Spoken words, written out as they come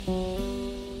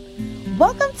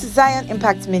Welcome to Zion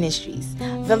Impact Ministries,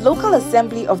 the local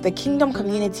assembly of the Kingdom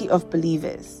community of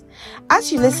believers.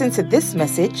 As you listen to this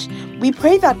message, we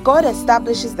pray that God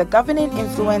establishes the governing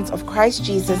influence of Christ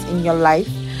Jesus in your life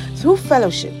through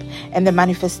fellowship and the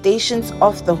manifestations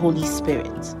of the Holy Spirit.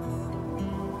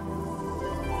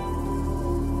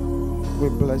 We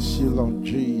bless you, Lord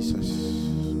Jesus,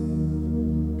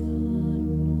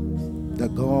 the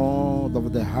God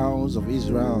of the house of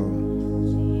Israel.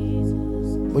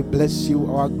 We bless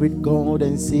you, our great God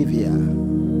and Savior.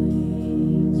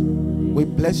 We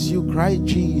bless you, Christ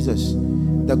Jesus,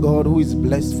 the God who is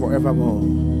blessed forevermore.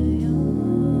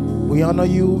 We honor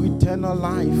you, eternal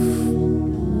life,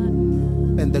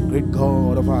 and the great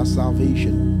God of our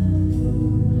salvation.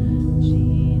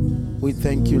 We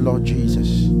thank you, Lord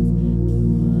Jesus,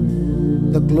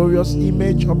 the glorious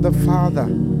image of the Father,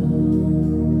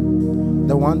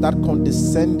 the one that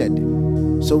condescended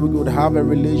so we could have a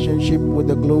relationship with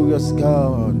the glorious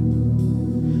God.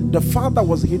 The Father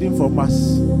was hidden from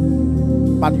us,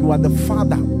 but you are the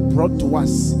Father brought to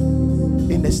us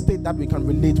in a state that we can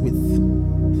relate with.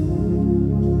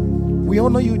 We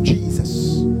honor you,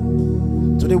 Jesus.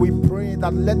 Today we pray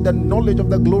that let the knowledge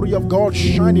of the glory of God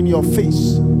shine in your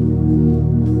face,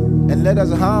 and let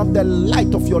us have the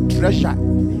light of your treasure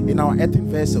in our earthen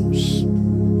vessels.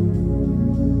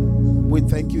 We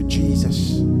thank you,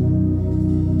 Jesus.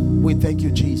 We thank you,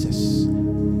 Jesus.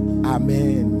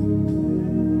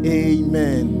 Amen.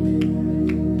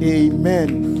 Amen. Amen.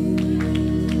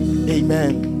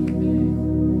 Amen.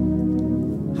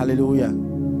 Hallelujah.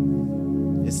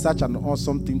 It's such an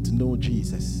awesome thing to know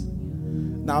Jesus.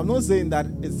 Now, I'm not saying that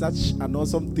it's such an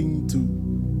awesome thing to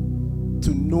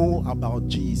know about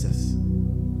Jesus,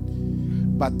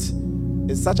 but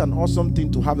it's such an awesome thing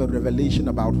to have a revelation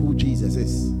about who Jesus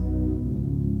is.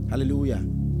 Hallelujah.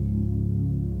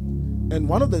 And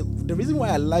one of the reason why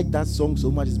I like that song so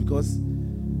much is because,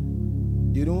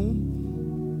 you know,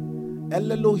 El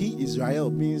Elohi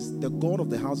Israel means the God of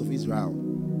the house of Israel.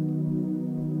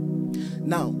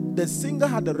 Now, the singer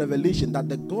had the revelation that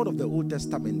the God of the Old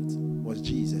Testament was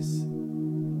Jesus.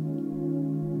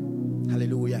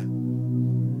 Hallelujah.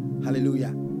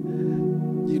 Hallelujah.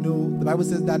 You know, the Bible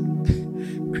says that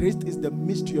Christ is the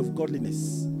mystery of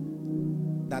godliness,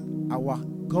 that our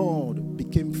God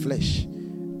became flesh,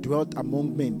 dwelt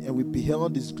among men, and we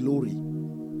beheld his glory.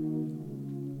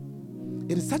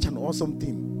 It is such an awesome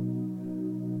thing.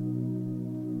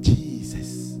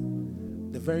 Jesus,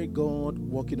 the very God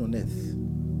walking on earth.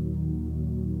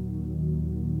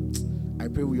 I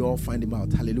pray we all find him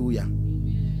out. Hallelujah.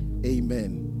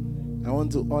 Amen. I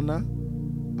want to honor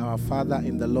our Father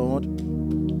in the Lord,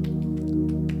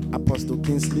 Apostle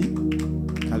Kingsley.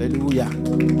 Hallelujah.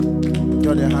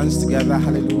 Join your hands together.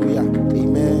 Hallelujah.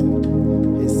 Amen.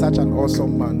 He's such an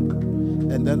awesome man.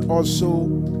 And then also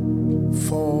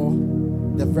for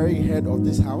the very head of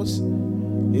this house,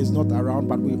 he's not around,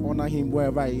 but we honor him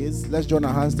wherever he is. Let's join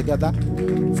our hands together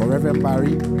for Reverend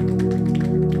Barry.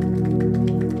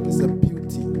 It's a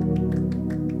beauty.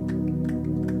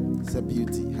 It's a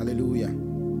beauty. Hallelujah.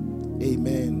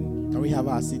 Amen. Can we have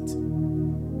our seat?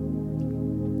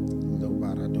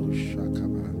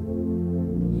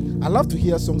 I love to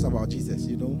hear songs about Jesus,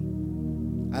 you know.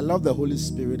 I love the Holy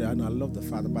Spirit and I love the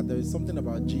Father, but there is something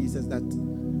about Jesus that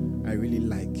I really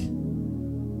like.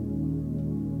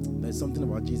 There's something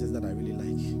about Jesus that I really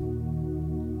like.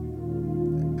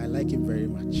 I like him very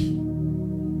much.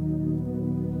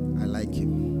 I like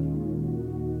him.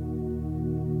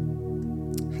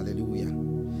 Hallelujah.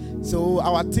 So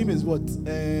our theme is what?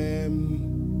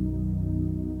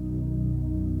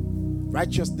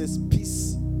 Righteousness,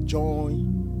 peace, joy.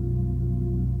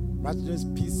 Righteousness,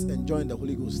 peace, and joy in the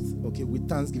Holy Ghost. Okay, with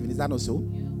thanksgiving. Is that also?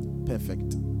 Yeah.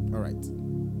 Perfect. All right.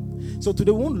 So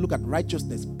today we want to look at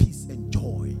righteousness, peace, and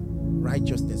joy.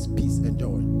 Righteousness, peace, and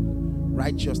joy.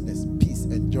 Righteousness, peace,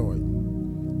 and joy.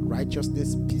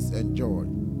 Righteousness, peace, and joy.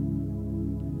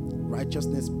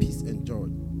 Righteousness, peace, and joy.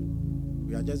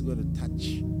 We are just going to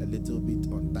touch a little bit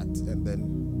on that, and then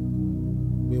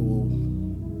we will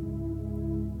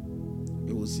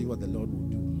see what the Lord will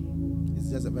do. It's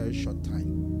just a very short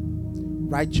time.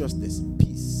 Righteousness,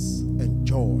 peace, and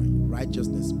joy.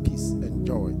 Righteousness, peace, and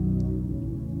joy.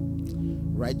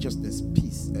 Righteousness,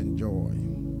 peace, and joy.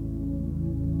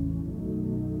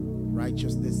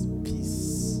 Righteousness,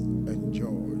 peace, and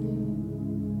joy.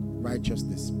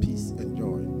 Righteousness, peace, and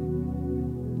joy.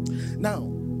 Now,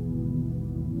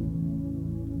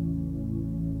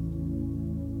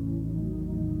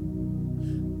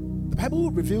 the Bible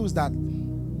reveals that,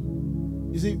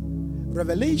 you see,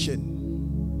 revelation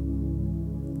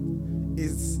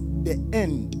is the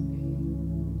end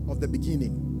of the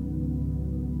beginning.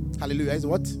 Hallelujah. Is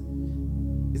what?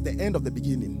 It's the end of the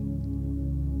beginning.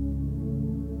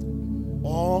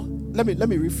 Or let me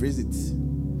rephrase it.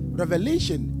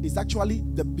 Revelation is actually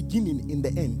the beginning in the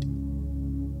end.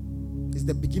 It's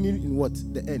the beginning in what?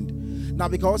 The end. Now,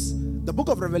 because the book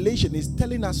of Revelation is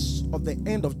telling us of the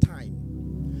end of time,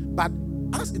 but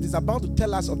as it is about to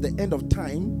tell us of the end of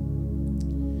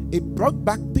time, it brought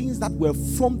back things that were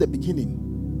from the beginning.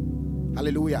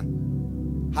 Hallelujah.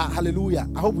 Hallelujah.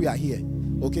 I hope we are here.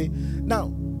 Okay. Now,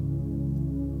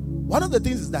 one of the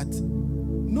things is that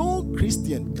no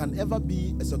Christian can ever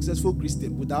be a successful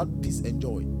Christian without peace and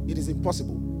joy. It is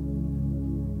impossible.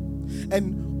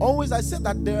 And always I said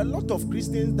that there are a lot of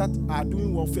Christians that are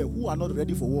doing warfare who are not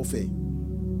ready for warfare.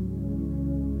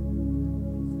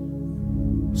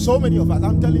 So many of us,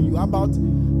 I'm telling you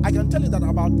I can tell you that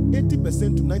about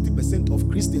 80% to 90% of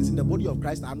Christians in the body of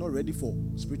Christ are not ready for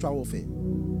spiritual warfare.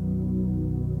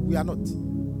 We are not.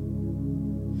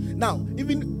 Now,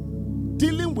 even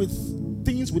dealing with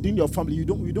things within your family, you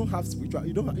don't have spiritual,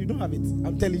 you don't have it.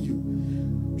 I'm telling you.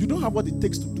 You don't have what it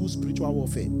takes to do spiritual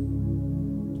warfare.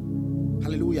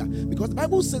 Hallelujah. Because the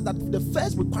Bible says that the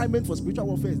first requirement for spiritual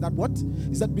warfare is that what?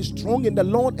 Is that be strong in the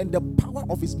Lord and the power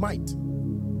of his might.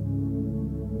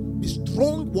 Be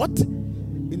strong what?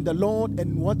 In the Lord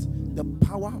and what? The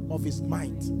power of his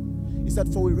might. He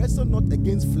said, for we wrestle not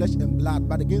against flesh and blood,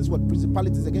 but against what?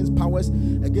 Principalities, against powers,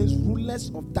 against rulers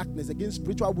of darkness, against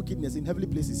spiritual wickedness in heavenly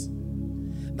places.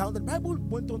 Now the Bible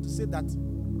went on to say that,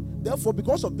 therefore,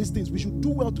 because of these things, we should do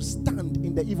well to stand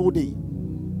in the evil day,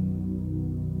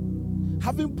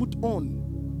 having put on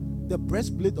the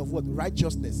breastplate of what?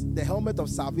 Righteousness, the helmet of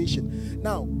salvation.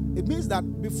 Now, it means that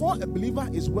before a believer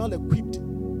is well equipped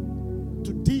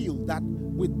to deal that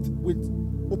with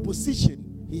opposition,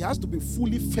 he has to be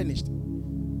fully furnished.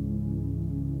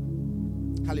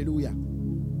 Hallelujah.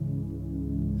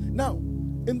 Now,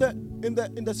 in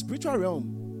the spiritual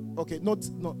realm, okay, I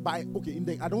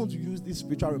don't want to use this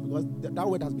spiritual realm because that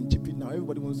word has been cheapened now.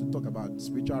 Everybody wants to talk about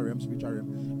spiritual realm.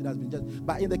 It has been just,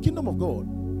 but in the kingdom of God,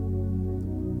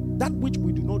 that which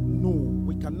we do not know,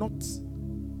 we cannot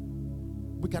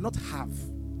have.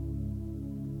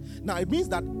 Now, it means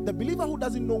that the believer who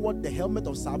doesn't know what the helmet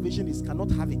of salvation is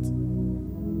cannot have it.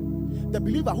 The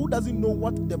believer who doesn't know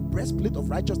what the breastplate of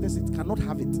righteousness is cannot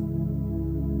have it.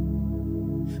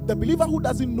 The believer who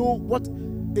doesn't know what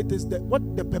it is,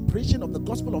 what the preparation of the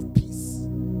gospel of peace,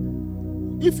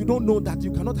 if you don't know that,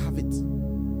 you cannot have it.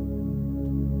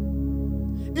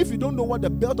 If you don't know what the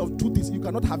belt of truth is, you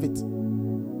cannot have it.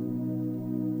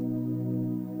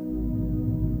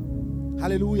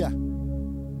 Hallelujah.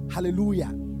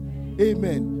 Hallelujah.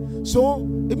 Amen. So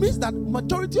it means that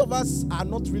majority of us are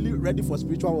not really ready for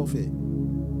spiritual warfare.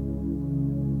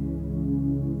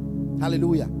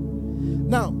 Hallelujah.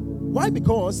 Now, why?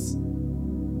 Because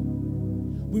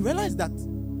we realize that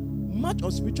much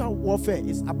of spiritual warfare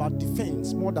is about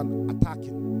defense more than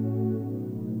attacking.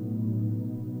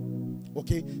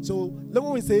 Okay, so let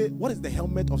me say, what is the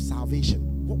helmet of salvation?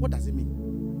 What does it mean?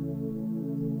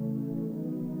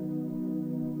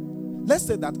 Let's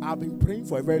say that I've been praying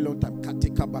for a very long time.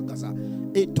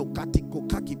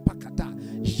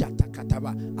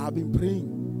 I've been praying.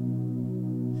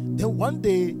 Then one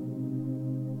day,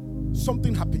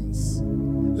 something happens.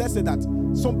 Let's say that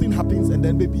something happens and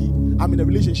then maybe I'm in a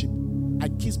relationship. I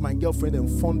kiss my girlfriend and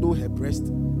fondle her breast,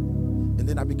 and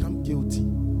then I become guilty.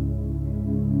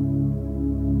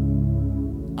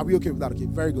 Are we okay with that? Okay,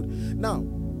 very good. Now,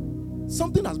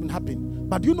 something has been happening,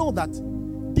 but you know that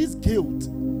this guilt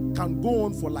can go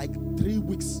on for like 3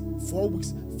 weeks, 4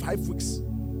 weeks, 5 weeks.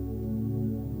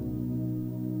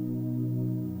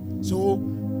 So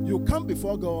you come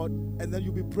before God and then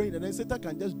you'll be praying, and then Satan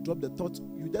can just drop the thought.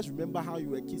 You just remember how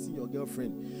you were kissing your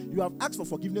girlfriend. You have asked for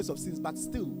forgiveness of sins, but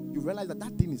still you realize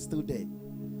that thing is still there.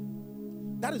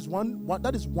 It is one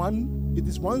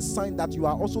sign that you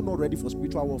are also not ready for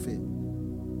spiritual warfare.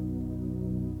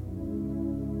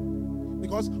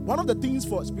 Because one of the things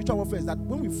for spiritual warfare is that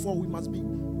when we fall, we must be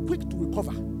quick to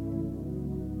recover.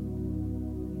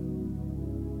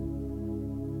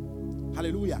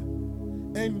 Hallelujah.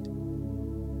 And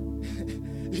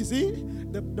you see,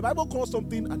 the Bible calls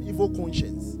something an evil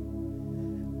conscience.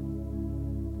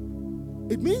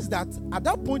 It means that at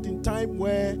that point in time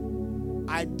where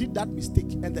I did that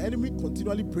mistake and the enemy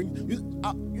continually brings you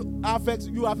have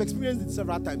experienced it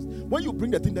several times. When you bring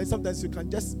the thing, then sometimes you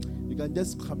can just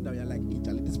calm down. You're like,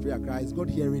 this prayer cry, is God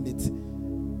hearing it?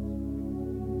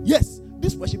 Yes,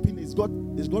 this worshiping is God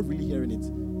really hearing it?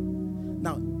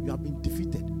 Now you have been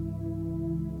defeated.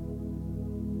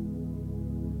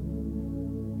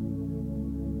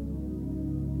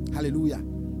 Hallelujah.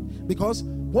 Because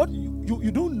what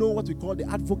you don't know what we call the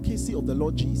advocacy of the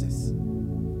Lord Jesus.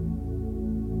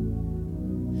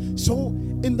 So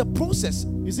in the process,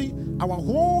 you see, our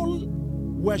whole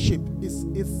worship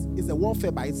is a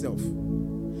warfare by itself.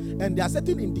 And there are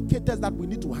certain indicators that we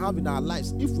need to have in our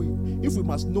lives if we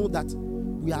must know that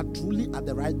we are truly at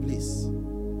the right place.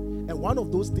 And one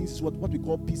of those things is what we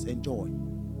call peace and joy.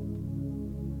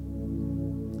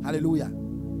 Hallelujah.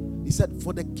 He said,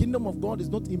 for the kingdom of God is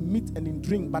not in meat and in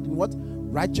drink, but in what?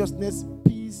 Righteousness,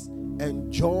 peace,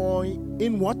 and joy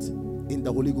in what? In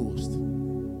the Holy Ghost.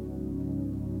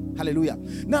 Hallelujah.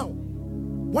 Now,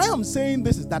 why I'm saying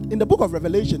this is that in the book of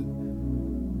Revelation,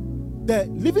 the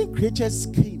living creatures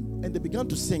came and they began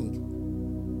to sing.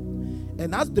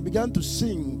 And as they began to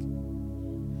sing,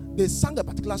 they sang a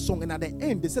particular song, and at the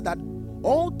end they said that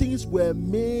all things were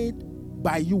made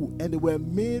by you and they were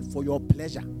made for your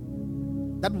pleasure.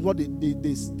 That was what they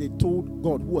told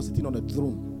God, who was sitting on the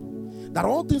throne, that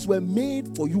all things were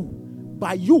made for you.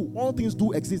 By you all things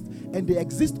do exist, and they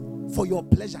exist for your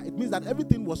pleasure. It means that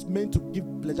everything was meant to give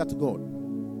pleasure to God.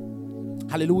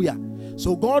 Hallelujah.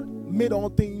 So God made all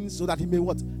things so that he may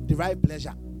what? Derive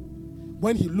pleasure.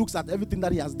 When he looks at everything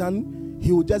that he has done,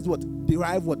 he will just what?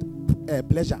 Derive what?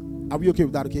 Pleasure. Are we okay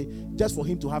with that? Okay, just for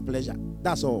him to have pleasure.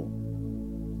 That's all.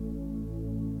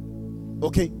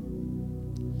 Okay.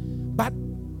 But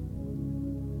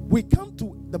we come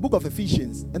to the book of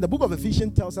Ephesians, and the book of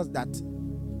Ephesians tells us that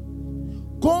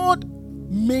God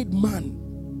made man.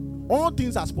 All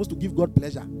things are supposed to give God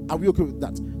pleasure. Are we okay with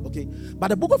that? Okay. But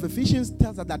the book of Ephesians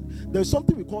tells us that there is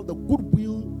something we call the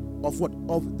goodwill of what?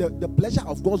 Of the pleasure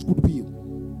of God's goodwill.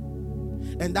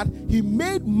 And that he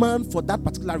made man for that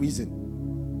particular reason.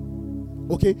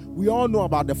 Okay. We all know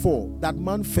about the fall. That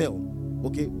man fell.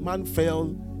 Okay. Man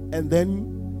fell, and then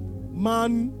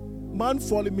man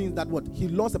falling means that what? He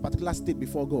lost a particular state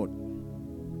before God.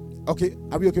 Okay,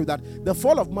 are we okay with that? The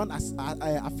fall of man has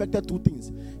affected two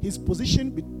things: his position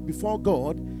before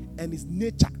God and his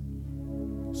nature.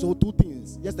 So two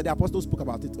things. Yesterday, apostles spoke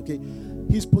about it. Okay,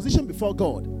 his position before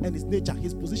God and his nature.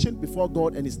 His position before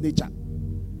God and his nature.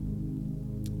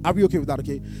 Are we okay with that?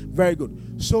 Okay, very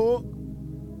good. So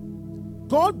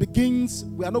God begins.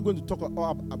 We are not going to talk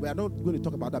about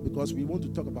that because we want to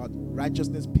talk about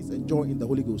righteousness, peace, and joy in the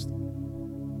Holy Ghost.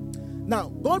 Now,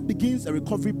 God begins a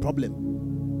recovery problem.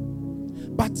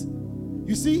 But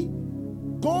you see,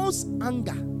 God's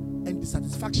anger and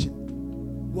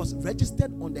dissatisfaction was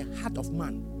registered on the heart of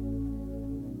man.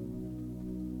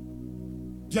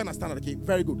 Do you understand that? Okay,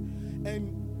 very good.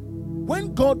 And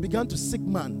when God began to seek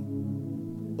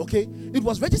man, okay, it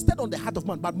was registered on the heart of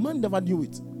man, but man never knew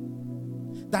it.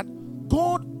 That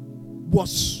God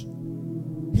was,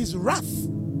 his wrath,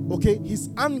 okay, his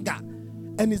anger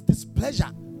and his displeasure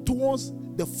towards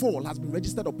the fall has been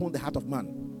registered upon the heart of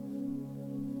man.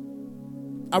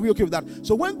 Are we okay with that?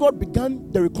 So when God began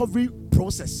the recovery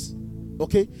process,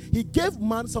 okay, he gave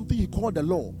man something he called the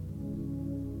law.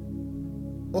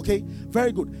 Okay,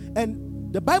 very good.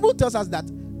 And the Bible tells us that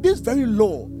this very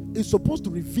law is supposed to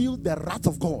reveal the wrath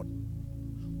of God,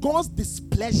 God's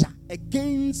displeasure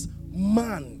against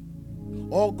man,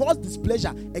 or God's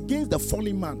displeasure against the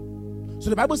fallen man. So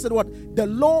the Bible said what? The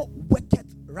law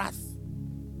worketh wrath.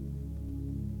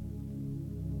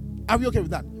 Are we okay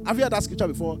with that? Have you heard that scripture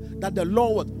before? That the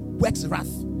law works wrath.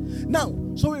 Now,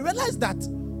 so we realize that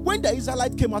when the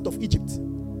Israelites came out of Egypt,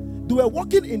 they were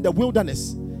walking in the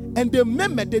wilderness, and they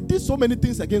remembered they did so many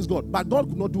things against God, but God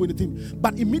could not do anything.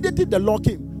 But immediately the law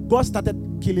came, God started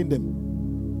killing them.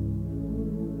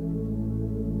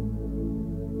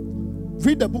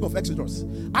 Read the book of Exodus.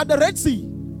 At the Red Sea,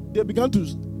 they began to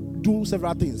do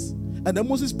several things, and then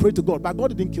Moses prayed to God, but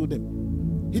God didn't kill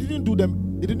them. He didn't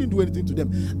do anything to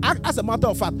them. As a matter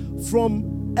of fact,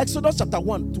 from Exodus chapter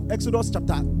 1 to Exodus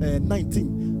chapter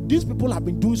 19, these people have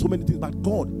been doing so many things, but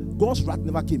God's wrath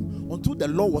never came until the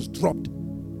law was dropped.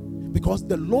 Because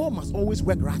the law must always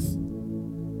work wrath.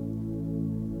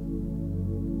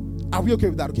 Are we okay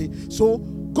with that? Okay. So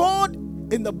God,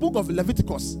 in the book of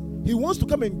Leviticus, he wants to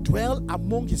come and dwell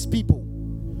among his people.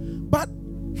 But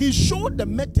he showed the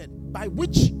method by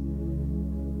which,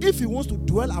 if he wants to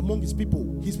dwell among his people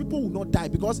will not die,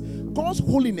 because God's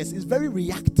holiness is very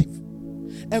reactive.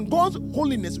 And God's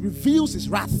holiness reveals his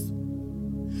wrath.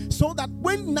 So that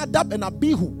when Nadab and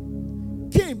Abihu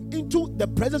came into the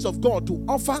presence of God to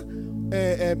offer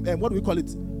what do we call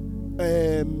it?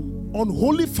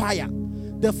 Unholy fire.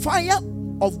 The fire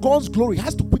of God's glory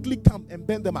has to quickly come and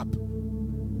burn them up.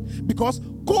 Because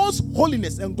God's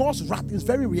holiness and God's wrath is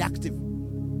very reactive.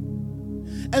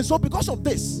 And so because of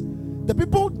this, the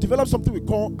people develop something we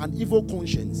call an evil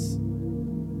conscience.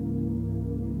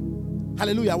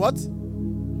 Hallelujah. What?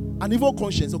 An evil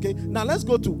conscience. Okay. Now let's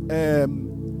go to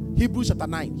Hebrews chapter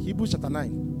 9. Hebrews chapter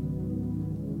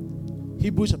 9.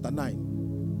 Hebrews chapter 9.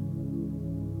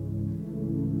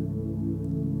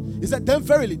 He said, then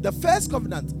verily, the first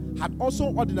covenant had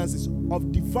also ordinances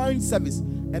of divine service,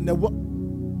 and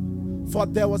for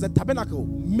there was a tabernacle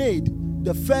made,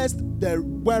 the first there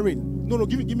wherein. No,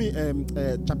 give me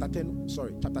chapter 10.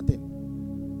 Sorry, chapter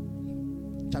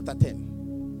 10. Chapter 10.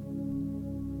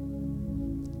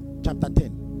 Chapter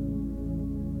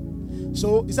 10.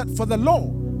 So he said, for the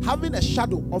law, having a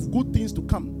shadow of good things to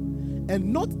come,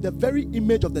 and not the very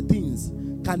image of the things,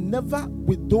 can never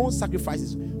with those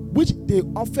sacrifices which they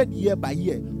offered year by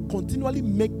year continually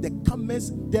make the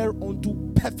comers thereunto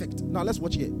perfect. Now let's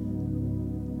watch here.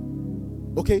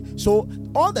 Okay, so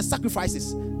all the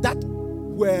sacrifices that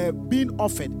were being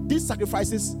offered, these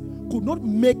sacrifices could not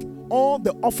make all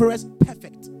the offerers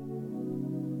perfect.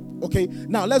 Okay,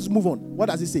 now let's move on. What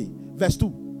does he say? Verse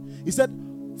 2. He said,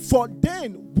 for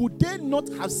then would they not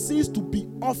have ceased to be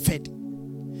offered,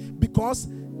 because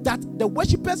that the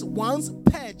worshippers once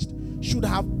purged should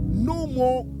have no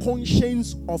more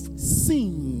conscience of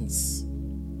sins.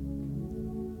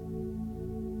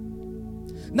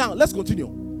 Now let's continue.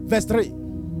 Verse 3.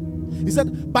 He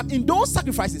said, but in those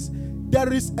sacrifices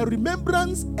there is a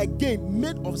remembrance again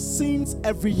made of sins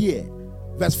every year.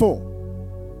 Verse 4.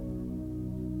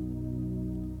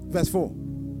 Verse 4.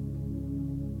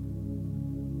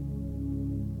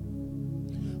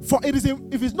 For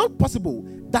if it's not possible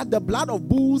that the blood of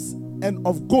bulls and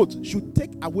of goats should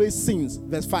take away sins.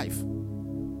 Verse 5.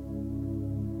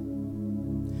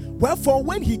 Wherefore,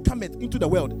 when he cometh into the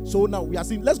world. So now we are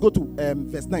seeing, let's go to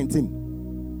verse 19.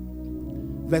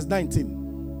 Verse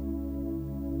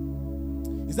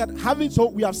 19. Is that having, so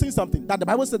we have seen something that the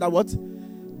Bible said that what?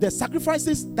 The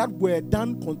sacrifices that were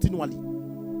done continually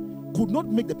could not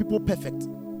make the people perfect.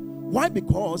 Why?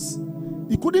 Because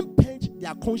he couldn't purge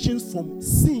their conscience from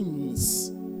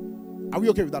sins. Are we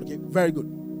okay with that? Okay, very good.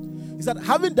 He said,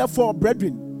 having therefore,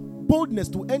 brethren, boldness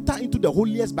to enter into the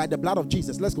holiest by the blood of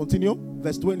Jesus. Let's continue.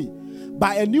 Verse 20.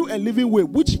 By a new and living way,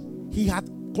 which he hath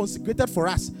consecrated for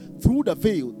us through the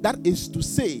veil, that is to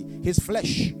say, his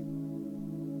flesh.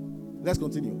 Let's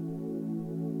continue.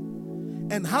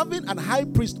 And having an high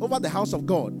priest over the house of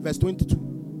God. Verse 22.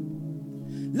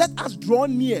 Let us draw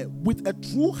near with a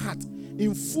true heart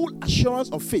in full assurance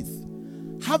of faith,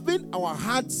 having our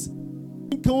hearts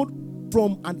sprinkled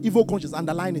from an evil conscience.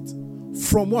 Underline it.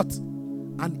 From what?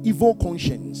 An evil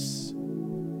conscience.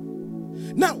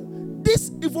 Now,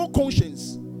 this evil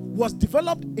conscience was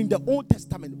developed in the Old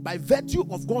Testament by virtue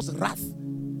of God's wrath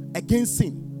against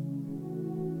sin.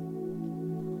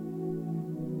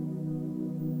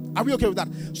 Are we okay with that?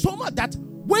 So much that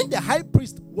when the high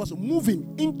priest was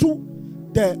moving into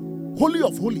the Holy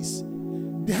of Holies,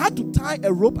 they had to tie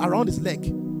a rope around his leg,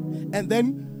 and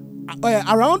then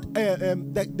around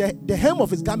the hem of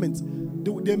his garment,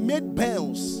 they made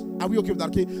bells. Are we okay with that?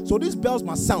 Okay. So these bells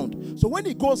must sound. So when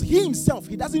he goes, he himself,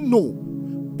 he doesn't know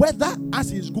whether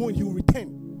as he's going, he will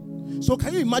return. So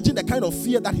can you imagine the kind of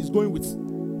fear that he's going with?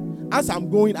 As I'm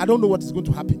going, I don't know what is going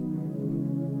to happen.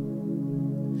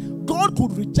 God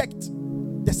could reject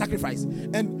the sacrifice,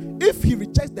 and if he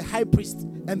rejects the high priest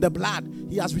and the blood,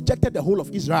 he has rejected the whole of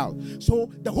Israel.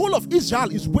 So the whole of Israel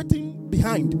is waiting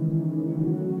behind.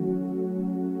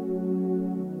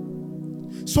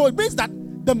 So it means that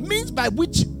the means by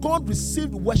which God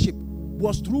received worship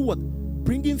was through what?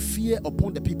 Bringing fear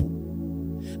upon the people.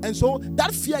 And so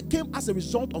that fear came as a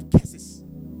result of curses.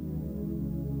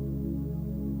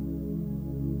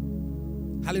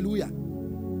 Hallelujah.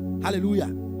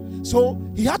 Hallelujah. So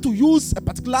he had to use a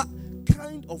particular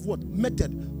kind of what?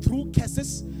 Method, through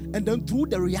curses and then through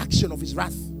the reaction of his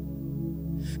wrath.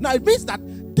 Now it means that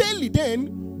daily then,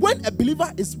 when a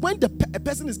believer is, when a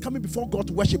person is coming before God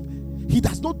to worship, he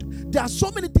does not, there are so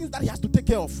many things that he has to take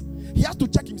care of. He has to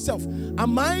check himself.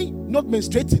 Am I not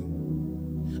menstruating?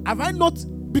 Have I not,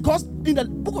 because in the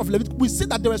book of Leviticus, we see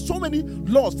that there are so many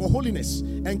laws for holiness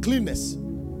and cleanness.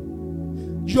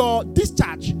 Your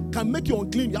discharge can make you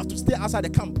unclean. You have to stay outside the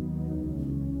camp.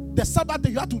 The Sabbath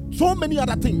day, you have to, so many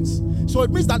other things. So it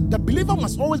means that the believer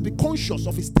must always be conscious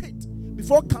of his state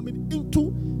before coming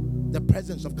into the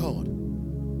presence of God.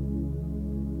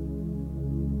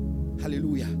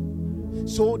 Hallelujah.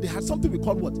 So they had something we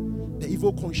call what? The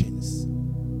evil conscience.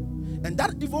 And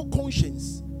that evil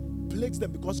conscience plagues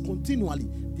them because continually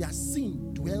their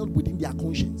sin dwelled within their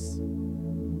conscience.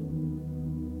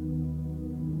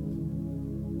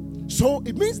 So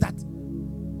it means that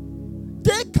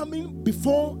they coming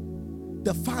before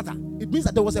the Father, it means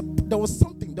that there was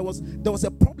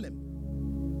a problem.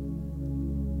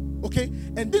 Okay?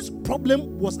 And this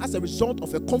problem was as a result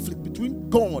of a conflict between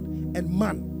God and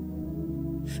man.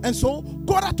 And so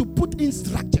God had to put in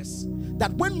structures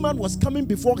that when man was coming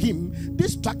before him,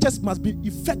 these structures must be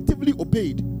effectively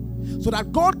obeyed, so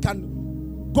that God can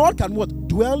what?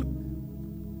 Dwell,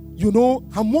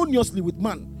 harmoniously with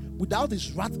man without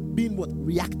his wrath being what?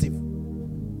 Reactive.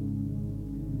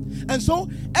 And so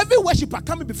every worshiper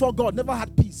coming before God never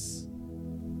had peace,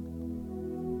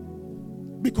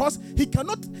 because he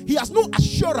has no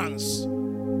assurance.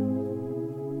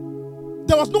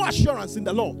 There was no assurance in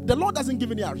the law. The law doesn't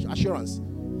give any assurance.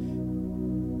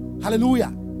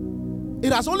 Hallelujah.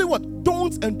 It has only what?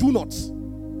 Don'ts and do nots.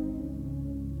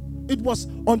 It was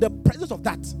on the presence of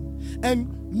that.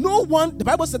 And no one, the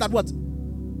Bible said that what?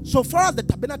 So far as the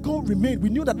tabernacle remained, we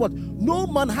knew that what? No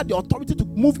man had the authority to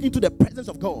move into the presence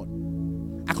of God,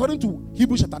 according to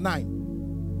Hebrews chapter 9.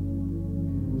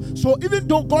 So even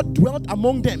though God dwelt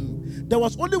among them, there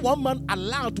was only one man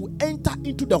allowed to enter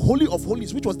into the Holy of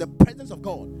Holies, which was the presence of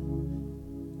God,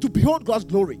 to behold God's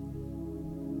glory.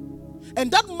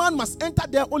 And that man must enter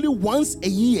there only once a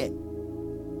year.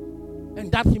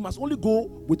 And that he must only go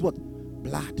with what?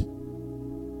 Blood.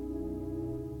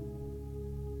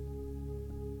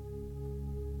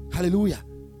 Hallelujah.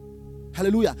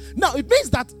 Hallelujah. Now it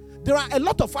means that there are a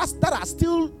lot of us that are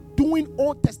still doing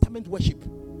Old Testament worship.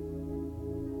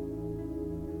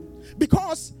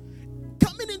 Because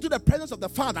coming into the presence of the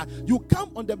Father, you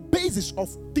come on the basis of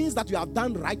things that you have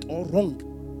done right or wrong.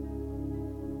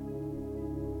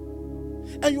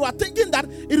 And you are thinking that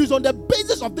it is on the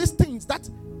basis of these things that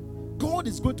God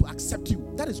is going to accept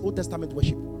you. That is Old Testament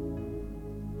worship.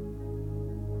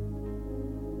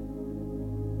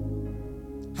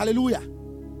 Hallelujah.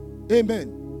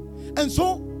 Amen. And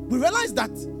so we realize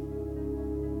that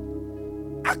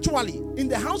actually in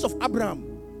the house of Abraham,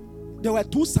 there were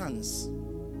two sons.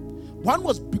 One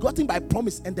was begotten by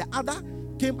promise, and the other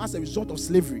came as a result of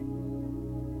slavery.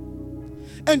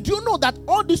 And do you know that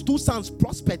all these two sons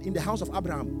prospered in the house of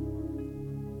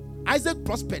Abraham? Isaac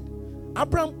prospered.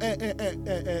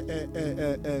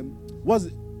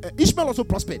 Ishmael also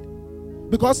prospered,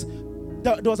 because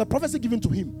there was a prophecy given to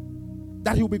him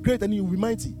that he will be great and he will be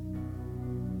mighty.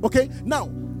 Okay, now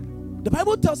the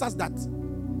Bible tells us that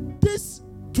these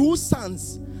two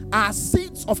sons are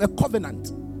seeds of a covenant.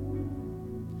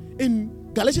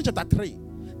 In Galatians chapter 3,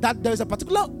 that there is a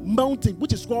particular mountain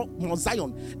which is called Mount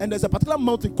Zion, and there's a particular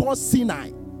mountain called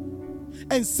Sinai.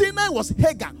 And Sinai was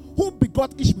Hagar, who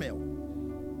begot Ishmael.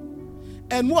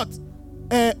 And what?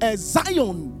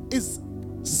 Zion is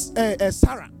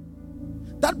Sarah,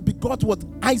 that begot what?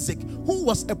 Isaac, who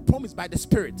was a promise by the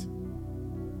Spirit.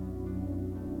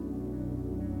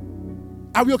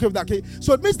 Are we okay with that? Okay,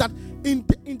 so it means that in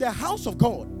the house of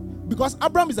God, because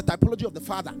Abraham is the typology of the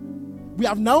father, we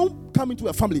have now come into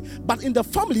a family. But in the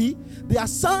family, there are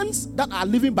sons that are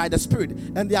living by the Spirit,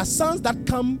 and there are sons that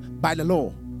come by the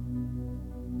law.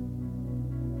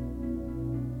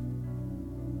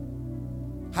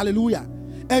 Hallelujah.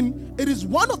 And it is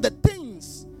one of the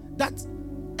things that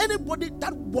anybody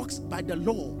that walks by the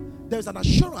law, there is an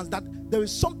assurance that there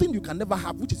is something you can never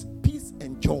have, which is peace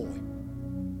and joy.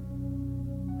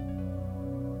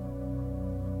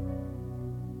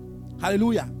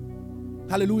 Hallelujah.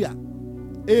 Hallelujah.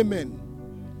 Amen.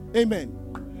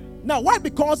 Amen. Now, why?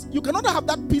 Because you cannot have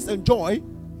that peace and joy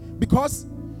because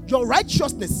your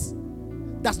righteousness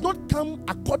does not come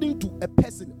according to a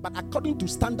person, but according to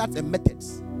standards and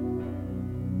methods.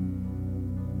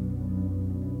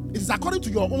 It is according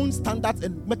to your own standards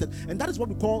and methods, and that is what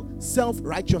we call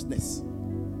self-righteousness.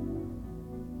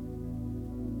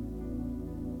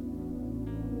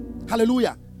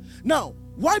 Hallelujah. Now,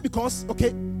 why? Because,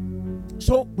 okay,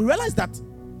 so we realize that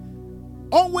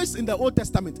always in the Old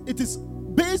Testament, it is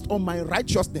based on my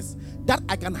righteousness that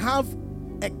I can have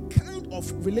a kind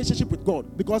of relationship with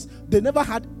God, because they never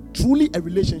had truly a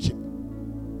relationship.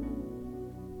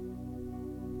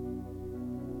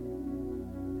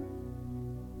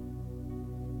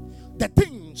 The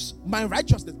things, my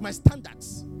righteousness, my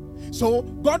standards. So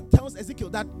God tells Ezekiel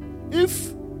that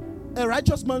if a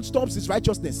righteous man stops his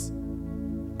righteousness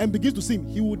and begins to sin,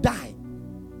 he will die.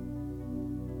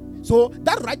 So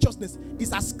that righteousness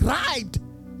is ascribed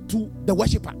to the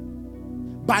worshipper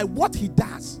by what he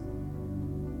does.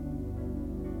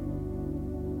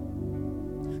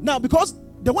 Now, because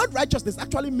the word righteousness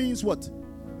actually means what?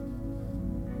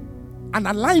 An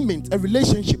alignment, a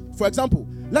relationship. For example,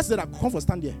 let's say that come for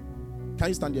stand here. Can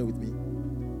you stand here with me?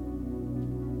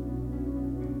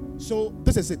 So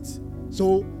this is it.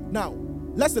 So now,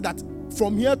 let's say that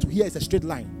from here to here is a straight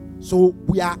line. So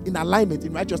we are in alignment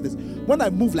in righteousness. When I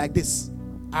move like this,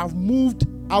 I've moved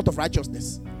out of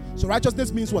righteousness. So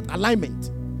righteousness means what?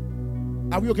 Alignment.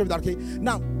 Are we okay with that? Okay.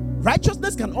 Now,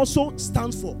 righteousness can also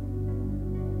stand for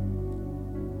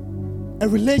a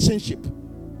relationship.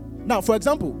 Now, for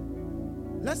example,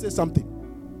 let's say something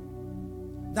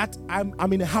that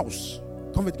I'm in a house.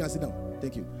 Come with, you can sit down.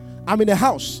 Thank you. I'm in a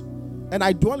house and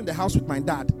I dwell in the house with my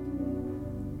dad.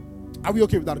 Are we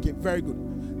okay with that? Okay, very good.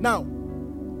 Now,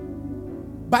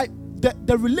 by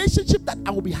the relationship that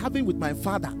I will be having with my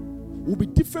father will be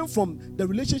different from the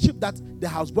relationship that the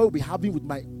houseboy will be having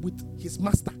with his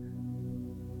master.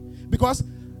 Because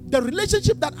the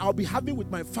relationship that I'll be having with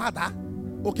my father,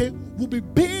 okay, will be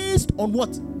based on what?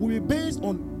 Will be based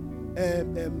on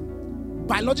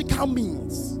biological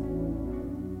means.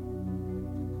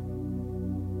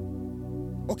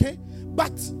 Okay?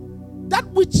 But that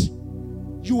which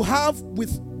you have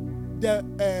with the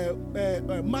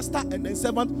master and the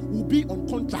servant will be on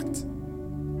contract.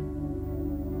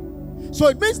 So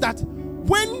it means that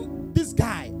when the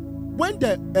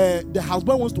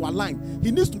houseboy wants to align,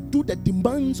 he needs to do the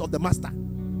demands of the master.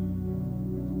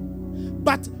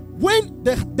 But when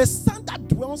the son that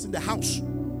dwells in the house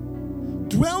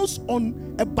dwells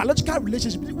on a biological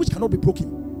relationship which cannot be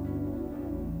broken.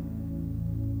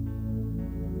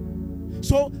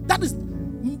 So that is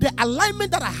the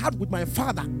alignment that I had with my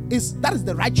father. That is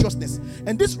the righteousness.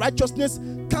 And this righteousness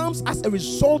comes as a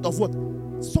result of what?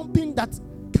 Something that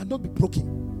cannot be broken.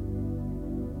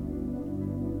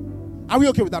 Are we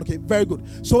okay with that? Okay, very good.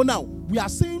 So now we are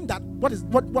saying that what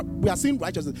we are saying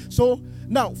righteousness. So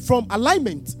now from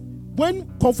alignment, when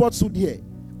Comfort stood here,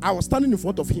 I was standing in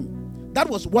front of him. That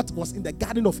was what was in the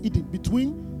Garden of Eden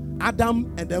between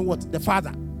Adam and then what? The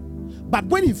Father. But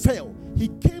when he fell, he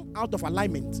came out of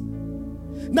alignment.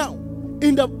 Now,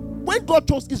 when God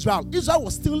chose Israel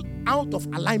was still out of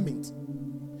alignment.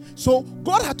 So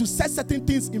God had to set certain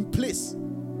things in place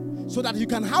so that you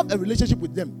can have a relationship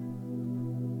with them.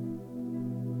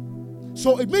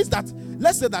 So it means that,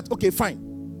 let's say that, okay, fine.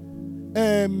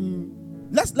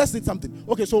 Let's say something.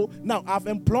 Okay, so now I've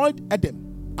employed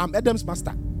Adam. I'm Adam's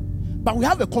master. But we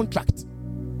have a contract.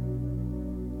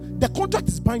 The contract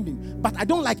is binding, but I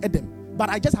don't like Adam. But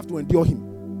I just have to endure him.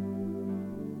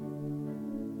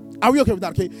 Are we okay with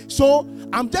that? Okay. So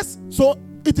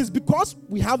it is because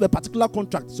we have a particular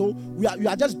contract. So we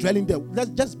are just dwelling there. Let's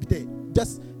just be there.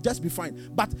 Just be fine.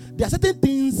 But there are certain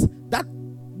things that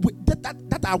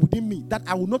are within me that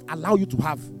I will not allow you to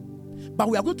have. But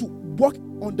we are going to work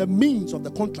on the means of the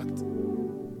contract.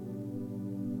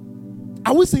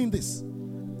 Are we saying this?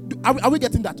 Are we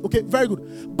getting that? Okay, very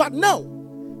good. But now,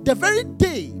 the very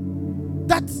day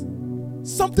that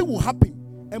something will happen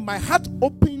and my heart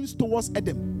opens towards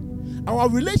Adam, our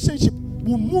relationship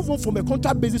will move on from a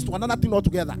contract basis to another thing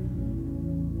altogether.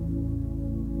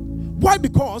 Why?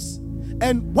 Because,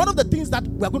 and one of the things that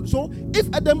we are going to, so if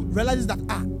Adam realizes that,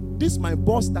 this my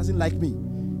boss doesn't like me,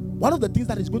 one of the things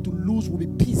that he's going to lose will be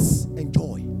peace and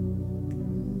joy.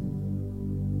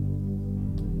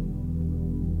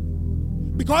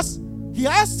 Because he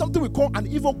has something we call an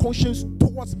evil conscience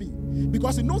towards me.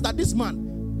 Because he knows that this man,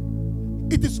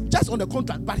 it is just on the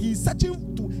contract, but his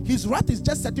wrath is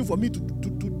just setting for me to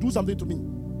do something to me.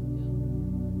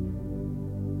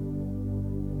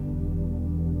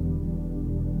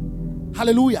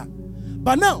 Hallelujah.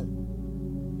 But now,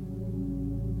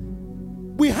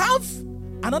 we have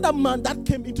another man that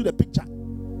came into the picture.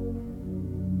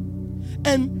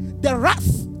 And the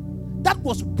wrath that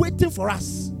was waiting for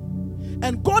us.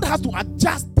 And God has to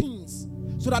adjust things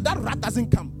so that wrath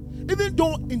doesn't come. Even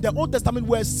though in the Old Testament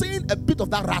we're seeing a bit of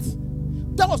that wrath,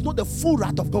 that was not the full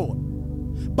wrath of God.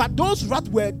 But those wrath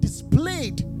were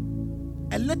displayed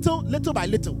a little by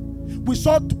little. We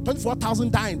saw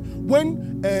 24,000 dying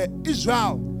when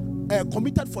Israel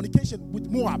committed fornication with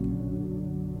Moab.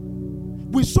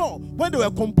 We saw when they were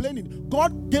complaining,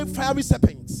 God gave fiery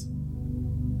serpents.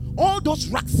 All those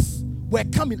wraths were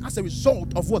coming as a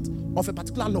result of what? Of a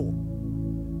particular law.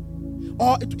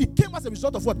 Or it came as a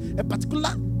result of what? A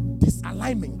particular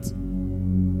disalignment.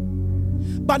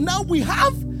 But now we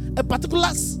have a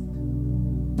particular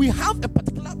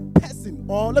person,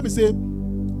 or let me say,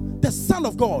 the Son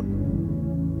of God.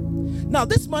 Now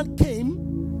this man came,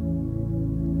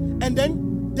 and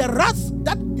then the wrath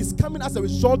that is coming as a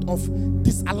result of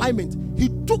disalignment, he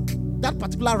took that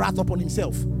particular wrath upon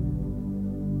himself.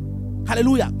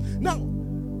 Hallelujah. Now,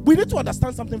 we need to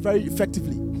understand something very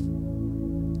effectively.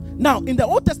 Now, in the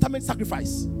Old Testament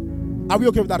sacrifice, are we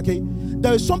okay with that? Okay,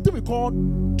 there is something we call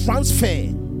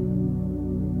transfer.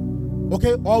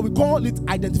 Okay, or we call it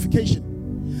identification.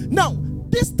 Now,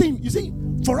 this thing, you see,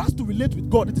 for us to relate with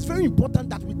God, it is very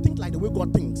important that we think like the way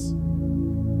God thinks.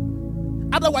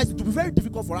 Otherwise, it will be very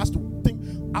difficult for us to think.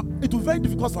 It will be very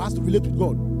difficult for us to relate with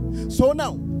God. So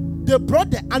now, they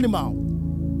brought the animal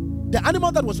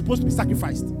that was supposed to be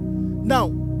sacrificed. Now,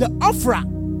 the offerer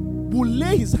will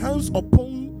lay his hands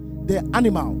upon the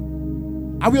animal.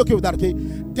 Are we okay with that? Okay.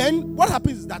 Then what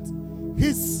happens is that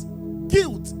his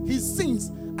guilt, his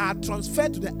sins are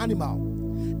transferred to the animal,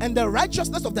 and the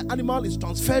righteousness of the animal is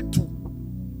transferred to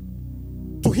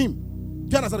him.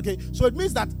 Do you understand? Okay. So it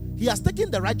means that he has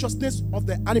taken the righteousness of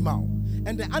the animal,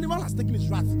 and the animal has taken his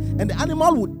wrath, and the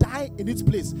animal will die in its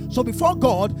place. So before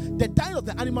God, the dying of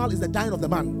the animal is the dying of the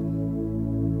man.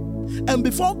 And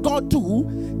before God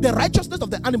too, the righteousness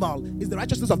of the animal is the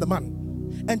righteousness of the man.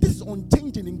 And this is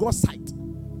unchanging in God's sight.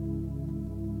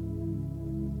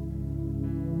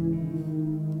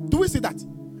 Do we see that?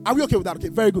 Are we okay with that? Okay,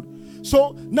 very good.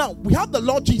 So now we have the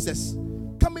Lord Jesus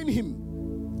coming him,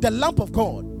 the Lamb of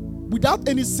God, without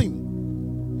any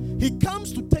sin. He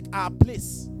comes to take our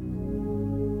place.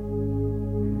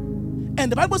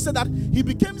 And the Bible said that he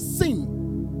became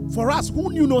sin for us who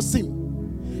knew no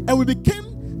sin. And we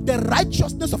became the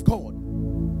righteousness of God.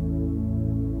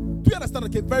 Do you understand?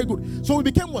 Okay, very good. So we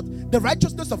became what? The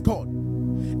righteousness of God.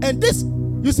 And this,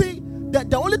 you see,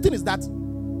 the only thing is that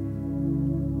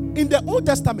in the Old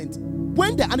Testament,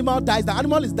 when the animal dies, the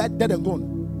animal is dead and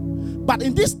gone. But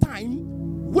in this time,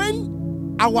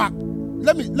 when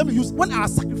our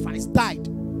sacrifice died,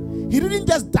 he didn't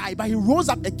just die, but he rose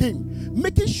up again,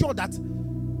 making sure that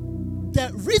the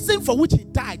reason for which he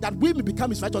died, that we may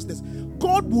become his righteousness,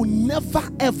 God will never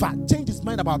ever change his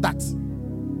mind about that.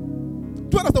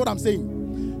 Do you understand what I'm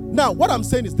saying? Now, what I'm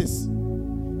saying is this: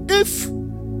 if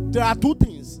there are two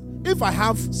things, if I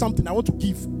have something I want to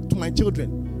give to my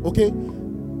children, okay,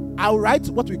 I'll write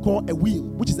what we call a will,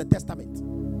 which is a testament.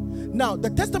 Now, the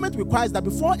testament requires that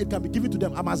before it can be given to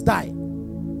them, I must die. Do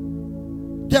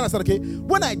you understand? Okay,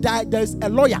 when I die, there is a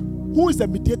lawyer who is a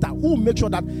mediator who will make sure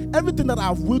that everything that I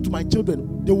have willed to my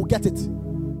children, they will get it.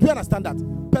 Do you understand that?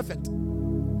 Perfect.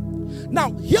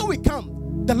 Now, here we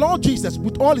come, the Lord Jesus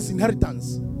with all his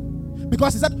inheritance,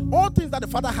 because he said all things that the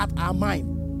Father had are mine.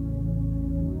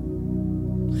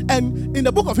 And in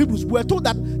the book of Hebrews, we are told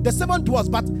that the servant dwells,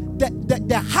 but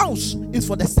the house is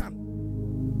for the son.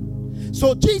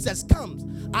 So Jesus comes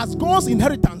as God's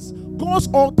inheritance, God's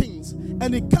all things,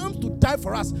 and he comes to die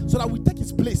for us so that we take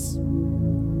his place.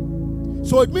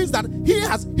 So it means that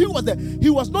he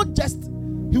was not just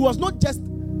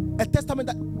a testament.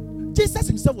 That Jesus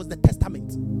himself was the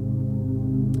testament.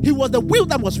 He was the will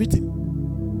that was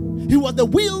written. He was the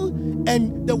will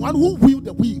and the one who willed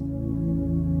the will.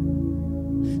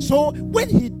 So when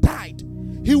he died,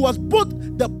 he was both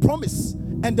the promise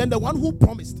and then the one who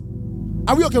promised.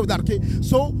 Are we okay with that? Okay.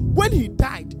 So when he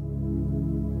died,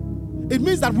 it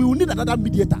means that we will need another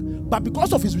mediator. But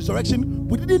because of his resurrection,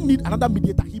 we didn't need another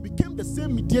mediator. He became the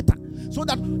same mediator. So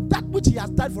that which he has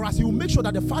died for us, he will make sure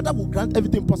that the Father will grant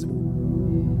everything possible.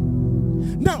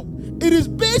 Now, it is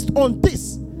based on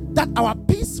this that our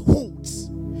peace holds.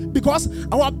 Because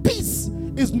our peace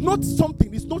is not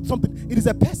something, it is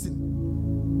a person.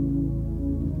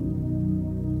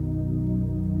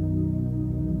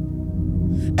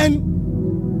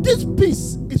 And this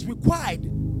peace is required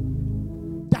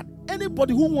that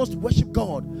anybody who wants to worship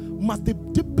God must be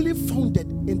deeply founded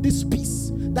in this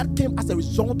peace that came as a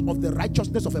result of the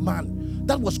righteousness of a man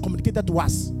that was communicated to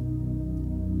us.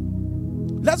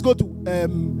 Let's go to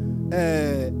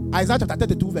Isaiah chapter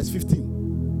 32 verse 15.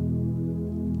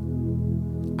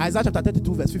 Isaiah chapter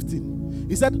 32 verse 15.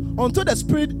 He said, until the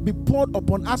Spirit be poured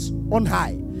upon us on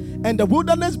high, and the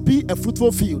wilderness be a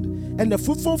fruitful field, and the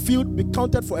fruitful field be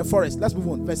counted for a forest. Let's move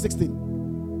on. Verse 16.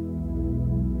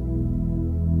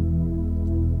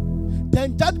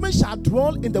 Then judgment shall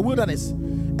dwell in the wilderness,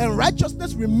 and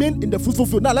righteousness remain in the fruitful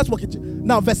field. Now let's walk it.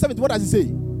 Now verse 17, what does he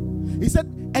say? He said,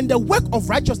 and the work of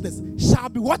righteousness shall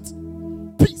be what?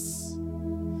 Peace.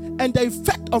 And the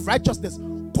effect of righteousness,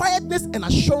 quietness and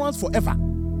assurance forever.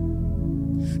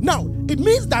 Now, it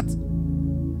means that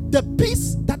the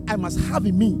peace that I must have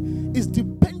in me is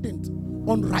dependent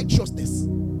on righteousness.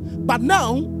 But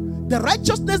now, the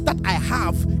righteousness that I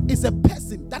have is a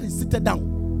person that is seated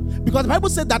down. Because the Bible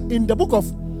said that in the book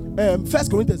of 1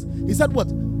 Corinthians, he said what?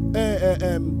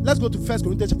 Let's go to 1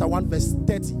 Corinthians chapter 1 verse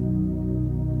 30.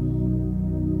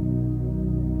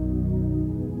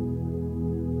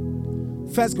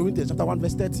 1 Corinthians chapter 1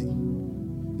 verse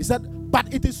 30. He said,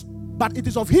 but it is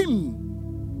of him,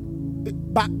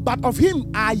 but of him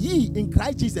are ye in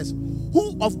Christ Jesus,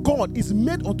 who of God is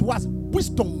made unto us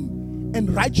wisdom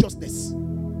and righteousness.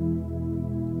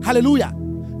 Hallelujah.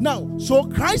 Now, so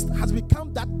Christ has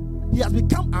become that, he has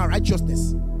become our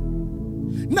righteousness.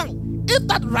 Now, if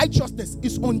that righteousness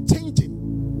is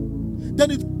unchanging,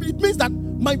 then it means that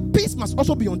my peace must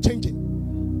also be unchanging.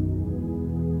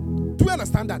 Do you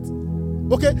understand that?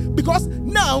 Okay, because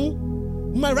now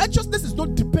my righteousness is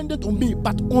not dependent on me,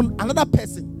 but on another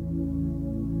person.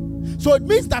 So it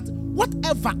means that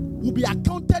whatever will be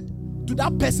accounted to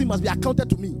that person must be accounted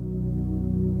to me.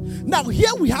 Now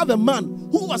here we have a man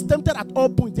who was tempted at all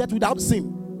points yet without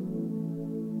sin.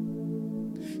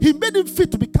 He made him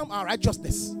fit to become our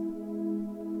righteousness.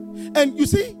 And you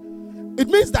see, it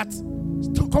means that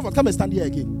come and stand here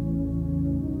again.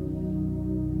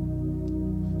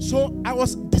 So I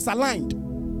was disaligned.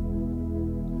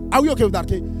 Are we okay with that?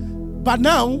 Okay. But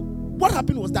now, what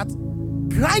happened was that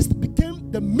Christ became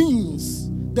the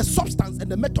means, the substance, and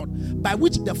the method by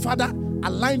which the Father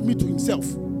aligned me to himself.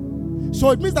 So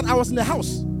it means that I was in the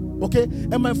house, okay,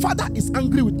 and my father is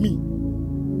angry with me.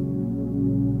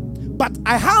 But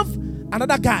I have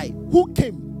another guy who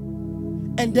came,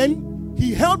 and then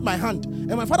he held my hand,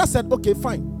 and my father said, okay,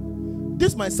 fine.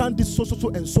 This my son did so,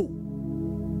 and so.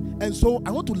 And so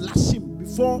I want to lash him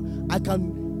before I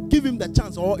can give him the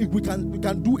chance, or if we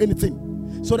can do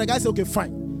anything. So the guy said, okay,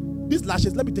 fine. These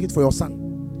lashes, let me take it for your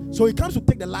son. So he comes to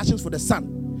take the lashes for the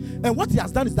son. And what he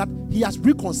has done is that he has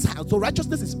reconciled. So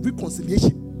righteousness is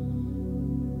reconciliation.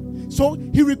 So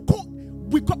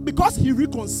because he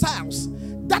reconciles,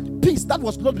 that peace that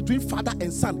was lost between father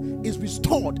and son is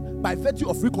restored by virtue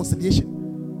of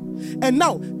reconciliation. And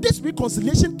now this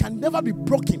reconciliation can never be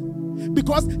broken,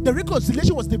 because the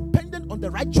reconciliation was dependent on the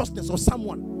righteousness of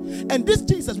someone. And this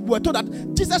Jesus, we were told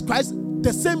that Jesus Christ,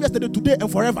 the same yesterday, today,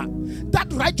 and forever.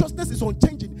 That righteousness is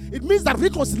unchanging. It means that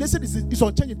reconciliation is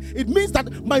unchanging. It means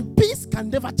that my peace can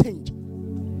never change.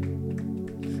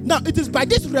 Now, it is by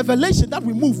this revelation that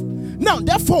we move. Now,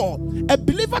 therefore, a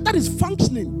believer that is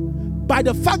functioning by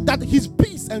the fact that his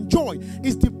peace and joy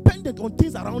is dependent on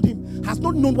things around him has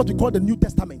not known what we call the New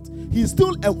Testament. He is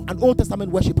still an Old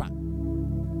Testament worshiper.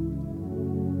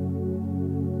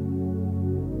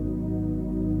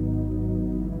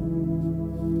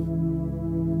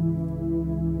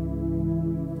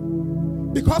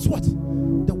 Because what?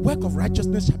 The work of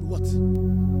righteousness shall be what?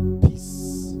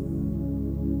 Peace.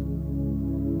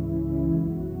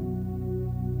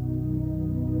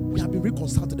 We have been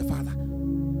reconciled to the Father.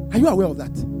 Are you aware of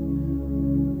that?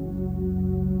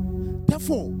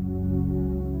 Therefore,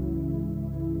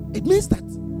 it means that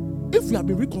if we have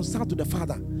been reconciled to the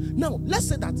Father, now let's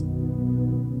say that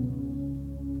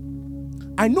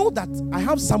I know that I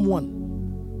have someone.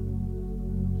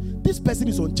 This person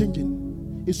is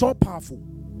unchanging. It's all powerful.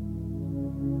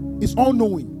 It's all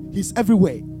knowing. He's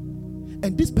everywhere.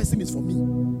 And this person is for me.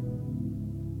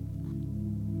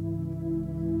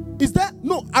 Is there?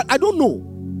 No, I don't know.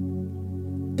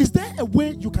 Is there a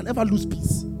way you can ever lose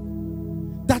peace?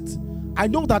 That I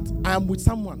know that I am with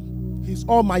someone. He's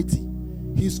almighty.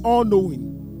 He's all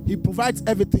knowing. He provides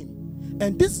everything.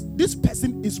 And this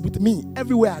person is with me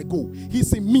everywhere I go.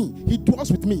 He's in me. He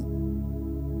dwells with me.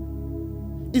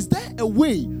 Is there a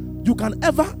way you can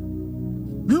ever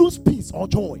lose peace or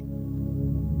joy?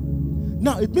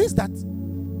 Now, it means that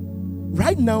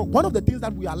right now, one of the things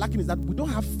that we are lacking is that we don't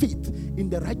have faith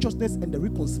in the righteousness and the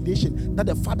reconciliation that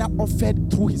the Father offered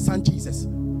through his Son Jesus.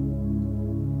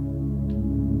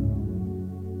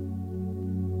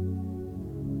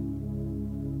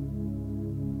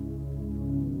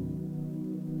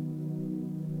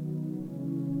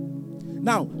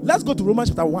 Now, let's go to Romans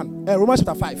chapter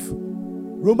 5.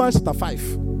 Romans chapter 5.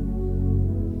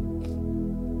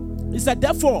 He said,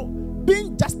 therefore,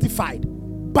 being justified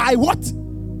by what?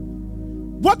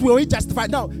 What were we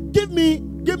justified? Now, give me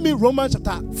Romans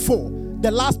chapter 4,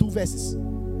 the last two verses.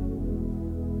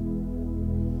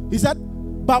 He said,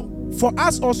 but for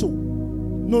us also.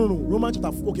 No, Romans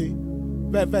chapter 4, okay,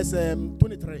 verse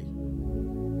 23.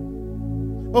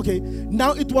 Okay,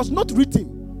 now it was not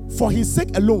written for his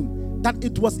sake alone that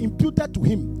it was imputed to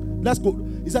him. Let's go.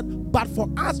 He said, but for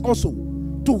us also,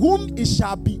 to whom it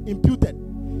shall be imputed,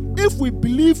 if we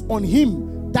believe on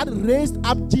him that raised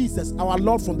up Jesus our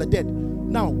Lord from the dead.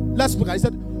 Now, let's look at it. He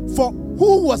said, for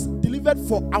who was delivered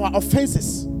for our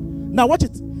offenses. Now watch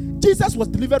it. Jesus was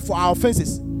delivered for our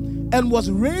offenses and was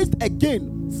raised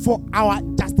again for our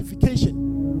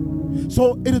justification.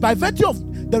 So it is by virtue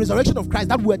of the resurrection of Christ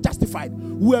that we were justified,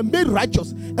 we were made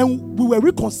righteous, and we were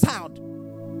reconciled.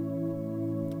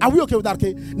 Are we okay with that?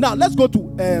 Okay. Now let's go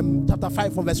to chapter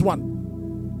 5 from verse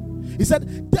 1. He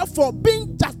said, therefore,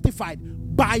 being justified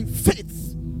by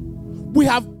faith, we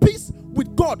have peace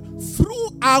with God through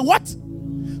our what?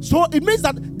 So it means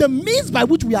that the means by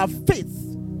which we have faith,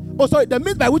 the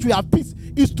means by which we have peace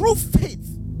is through faith.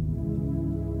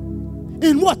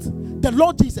 In what? the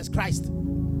Lord Jesus Christ.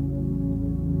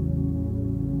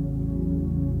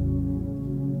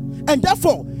 And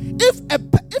therefore,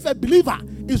 if a believer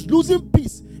is losing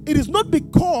peace, it is not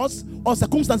because of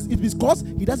circumstances, it is because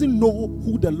he doesn't know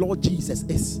who the Lord Jesus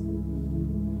is.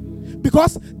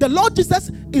 Because the Lord Jesus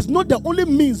is not the only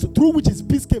means through which his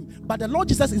peace came, but the Lord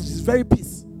Jesus is his very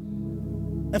peace.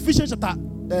 Ephesians chapter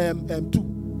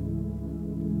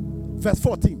 2, verse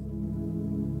 14.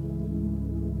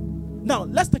 Now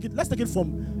let's take it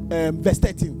from verse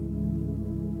 13.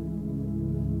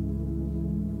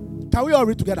 Can we all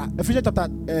read together? Ephesians chapter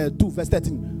 2, verse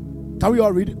 13. Can we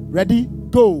all read? Ready?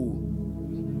 Go.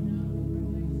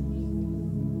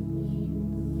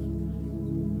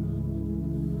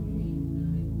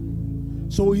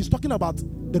 So he's talking about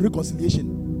the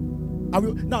reconciliation.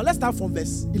 Now let's start from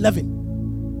verse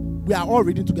 11. We are all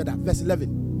reading together. Verse 11.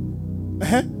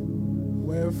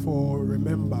 Wherefore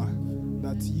remember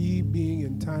that ye being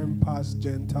in time past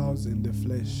Gentiles in the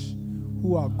flesh,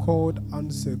 who are called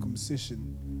uncircumcision,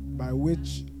 by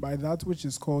that which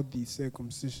is called the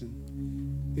circumcision,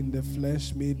 in the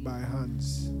flesh made by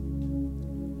hands,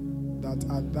 that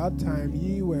at that time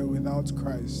ye were without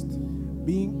Christ,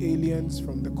 being aliens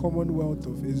from the commonwealth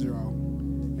of Israel,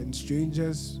 and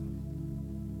strangers.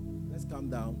 Let's calm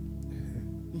down.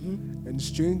 And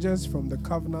strangers from the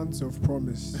covenants of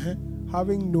promise,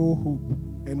 having no hope,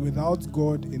 and without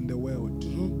God in the world.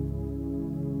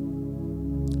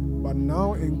 But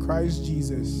now in Christ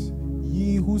Jesus,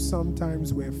 ye who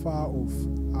sometimes were far off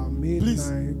are made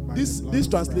nigh by the blood this of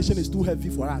translation Christ. is too heavy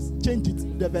for us. Change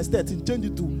it, the verse 13, change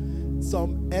it to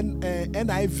some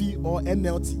NIV or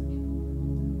NLT.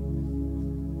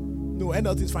 No,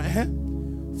 NLT is fine.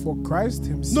 For Christ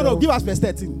himself. No, give us verse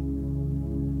 13.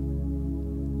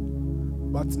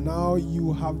 But now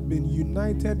you have been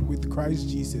united with Christ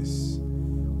Jesus.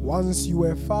 Once you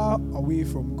were far away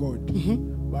from God,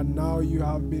 but now you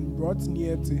have been brought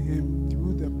near to him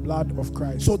through the blood of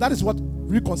Christ. So that is what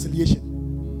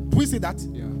reconciliation. Do we see that?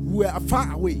 Yeah. We were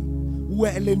far away, we were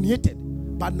alienated,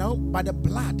 but now by the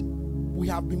blood we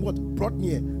have been what? Brought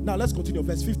near. Now let's continue.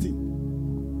 Verse 15.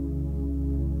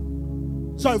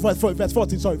 Sorry, verse 14.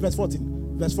 Sorry, verse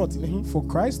 14. Verse 14. For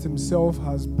Christ himself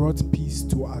has brought peace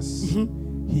to us.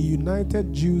 He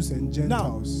united Jews and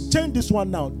Gentiles. Now, change this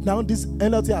one now. Now this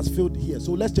NLT has failed here.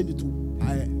 So let's change it to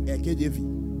KJV.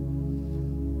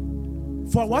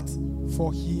 For what?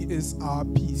 For he is our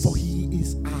peace. For he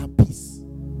is our peace.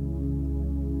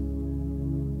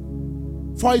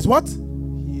 For his what?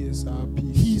 He is our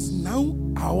peace. He is now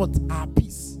our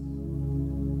peace.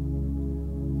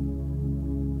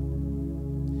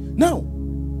 Now,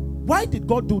 why did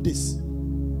God do this?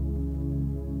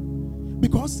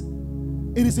 Because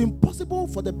it is impossible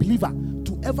for the believer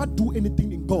to ever do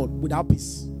anything in God without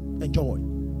peace and joy.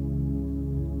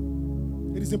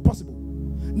 It is impossible.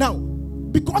 Now,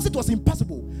 because it was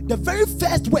impossible, the very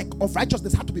first work of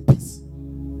righteousness had to be peace.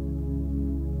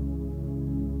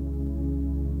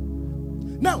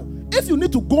 Now, if you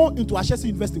need to go into Ashesi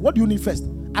University, what do you need first?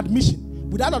 Admission.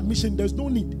 Without admission, there's no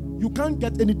need. You can't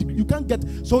get anything. You can't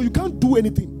do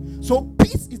anything. So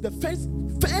peace is the first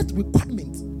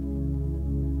requirement.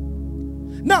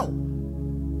 Now,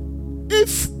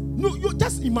 if you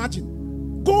just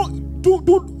imagine, go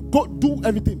do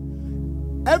everything.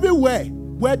 Everywhere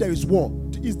where there is war,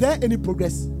 is there any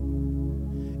progress?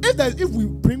 If we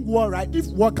bring war, right? If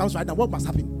war comes right now, what must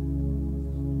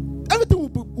happen?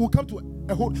 Everything will come to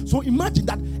a whole. So imagine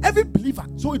that every believer.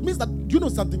 So it means that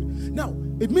something. Now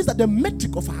it means that the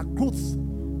metric of our growth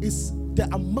is the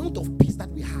amount of peace that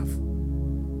we have.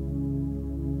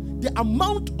 The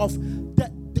amount of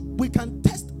we can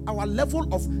test our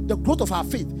level of the growth of our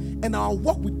faith and our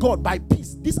walk with God by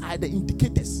peace. These are the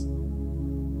indicators.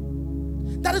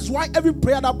 That is why every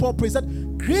prayer that Paul prays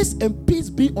said, grace and peace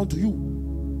be unto you.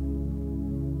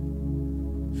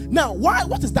 Now,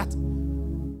 what is that?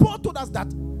 Paul told us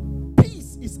that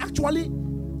peace is actually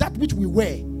that which we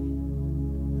wear.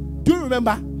 Do you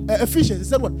remember Ephesians? He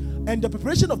said what? And the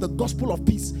preparation of the gospel of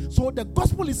peace. So the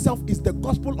gospel itself is the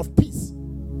gospel of peace.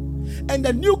 And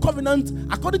the new covenant,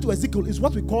 according to Ezekiel, is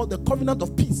what we call the covenant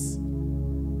of peace.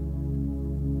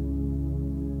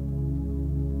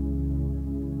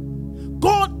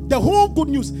 God, the whole good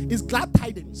news is glad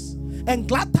tidings. And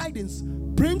glad tidings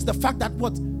brings the fact that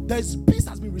what? There's peace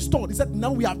has been restored. He said,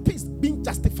 now we have peace, being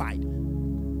justified.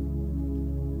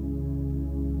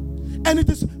 And it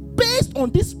is based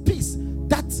on this peace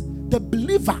that the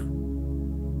believer,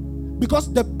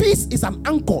 because the peace is an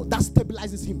anchor that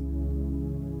stabilizes him.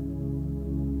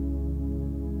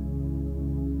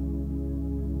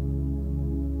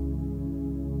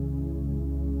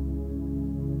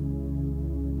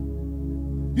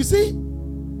 You see,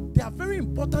 there are very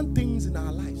important things in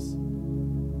our lives.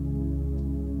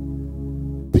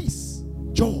 Peace,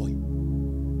 joy.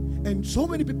 And so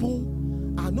many people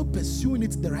are not pursuing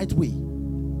it the right way.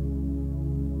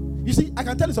 You see, I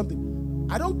can tell you something.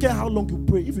 I don't care how long you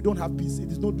pray. If you don't have peace,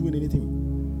 it is not doing anything.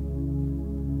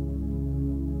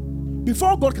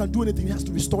 Before God can do anything, He has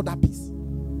to restore that peace.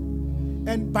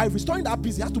 And by restoring that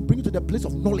peace, He has to bring you to the place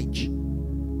of knowledge.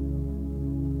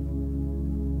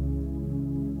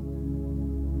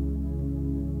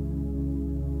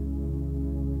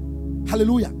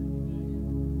 Hallelujah.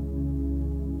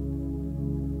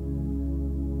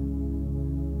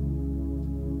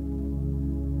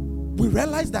 We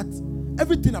realize that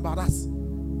everything about us.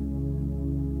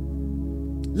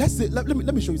 Let's say, let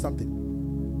me show you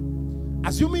something.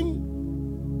 Assuming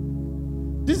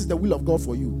this is the will of God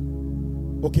for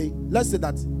you. Okay, let's say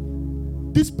that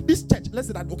this church, let's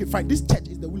say that, okay, fine, this church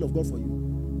is the will of God for you.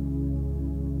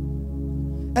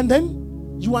 And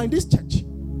then you are in this church,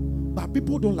 but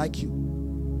people don't like you.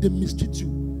 They mistreat you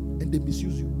and they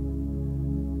misuse you.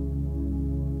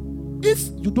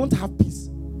 If you don't have peace,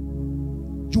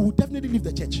 you will definitely leave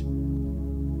the church.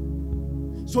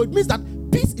 So it means that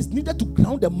peace is needed to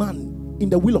ground a man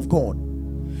in the will of God.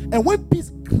 And when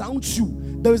peace grounds you,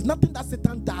 there is nothing that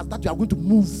Satan does that you are going to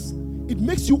move. It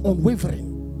makes you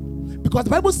unwavering. Because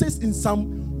the Bible says in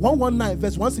Psalm 119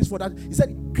 verse 164 that it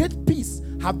said, great peace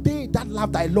have they that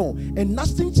love thy law, and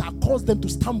nothing shall cause them to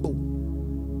stumble.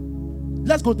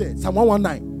 Let's go there. Psalm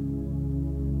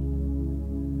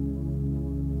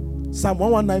 119. Psalm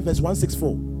 119 verse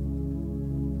 164.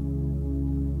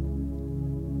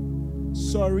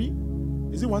 Sorry,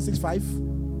 is it 165?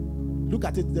 Look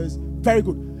at it. There's very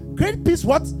good. Great peace.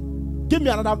 What? Give me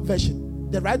another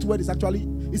version. The right word is actually,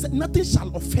 it said, nothing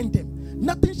shall offend them.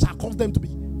 Nothing shall cause them to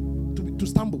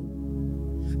stumble.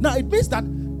 Now it means that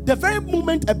the very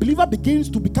moment a believer begins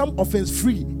to become offense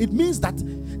free, it means that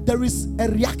there is a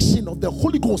reaction of the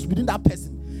Holy Ghost within that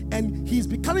person, and he is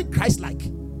becoming Christ-like.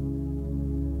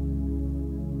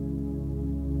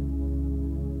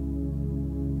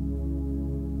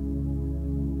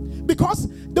 Because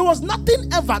there was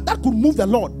nothing ever that could move the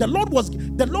Lord. The Lord was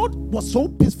so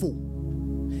peaceful.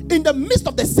 In the midst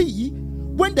of the sea,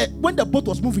 when the boat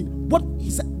was moving, what he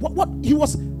said, what he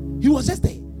was just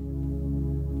there.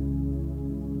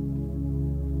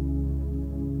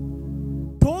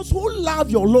 Those who love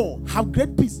your law have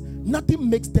great peace. Nothing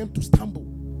makes them to stumble.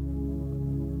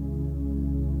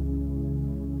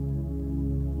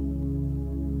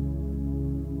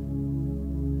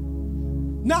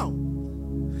 Now,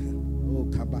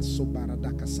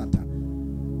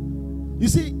 you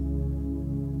see,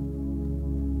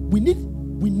 we need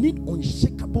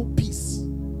unshakable peace,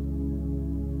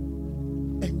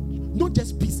 and not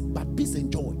just peace, but peace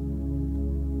and joy.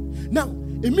 Now,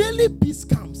 immediately peace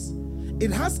comes,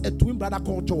 it has a twin brother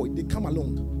called joy. They come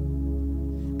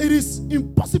along. It is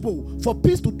impossible for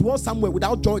peace to dwell somewhere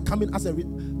without joy coming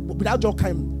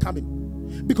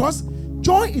coming, because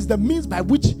joy is the means by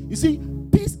which, you see,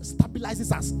 peace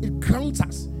stabilizes us, it grounds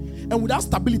us, and without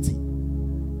stability,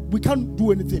 we can't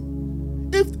do anything.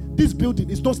 If this building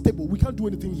is not stable, we can't do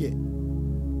anything here.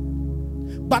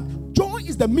 But joy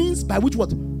is the means by which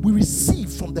what we receive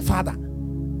from the Father.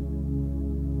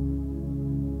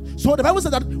 So the Bible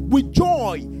says that with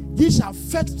joy ye shall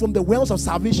fetch from the wells of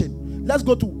salvation. Let's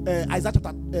go to Isaiah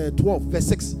chapter 12 verse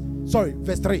 6. Sorry,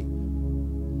 verse 3.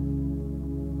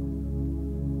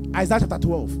 Isaiah chapter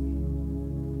 12.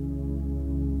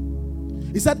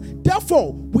 He said,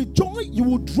 therefore, with joy you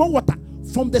will draw water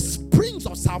from the springs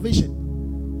of salvation.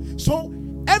 So,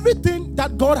 everything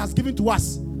that God has given to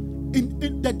us,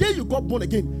 in the day you got born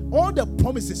again, all the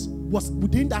promises was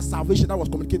within that salvation that was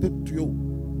communicated to you.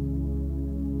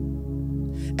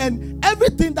 And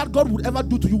everything that God would ever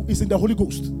do to you is in the Holy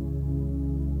Ghost.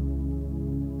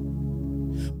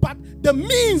 But the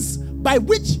means by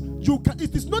which you can,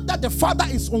 it is not that the Father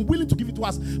is unwilling to give it to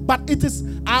us, but it is,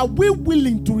 are we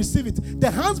willing to receive it?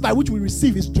 The hands by which we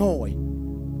receive is joy.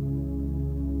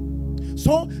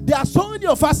 So there are so many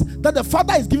of us that the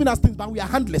Father is giving us things, but we are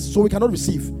handless, so we cannot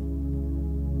receive.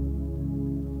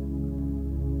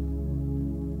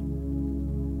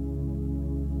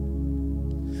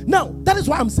 Now, that is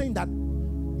why I'm saying that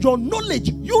your knowledge,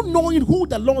 you knowing who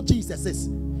the Lord Jesus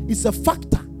is a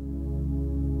factor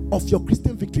of your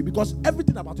Christian victory, because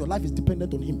everything about your life is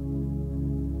dependent on Him.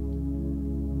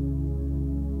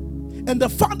 And the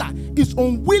Father is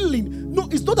unwilling. No,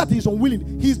 it's not that He is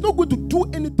unwilling. He is not going to do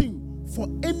anything for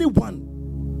anyone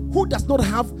who does not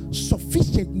have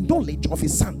sufficient knowledge of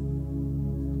His Son.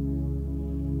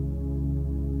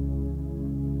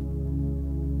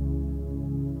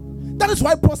 That is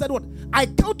why Paul said what? I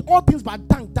count all things but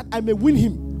thank that I may win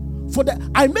him.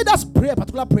 I made us pray a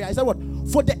particular prayer. I said what?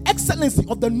 For the excellency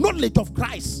of the knowledge of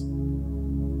Christ.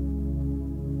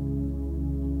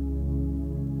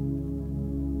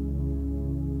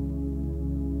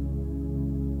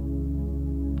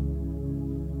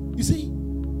 You see,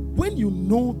 when you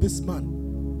know this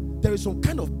man, there is some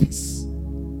kind of peace.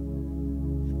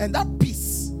 And that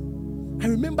peace, I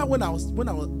remember when I was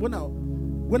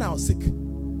sick.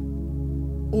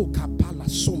 Oh, kapala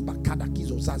somba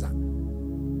kadakizo zaza.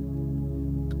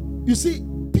 You see,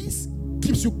 peace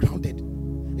keeps you grounded.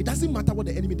 It doesn't matter what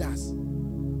the enemy does.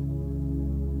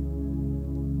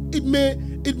 It may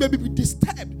be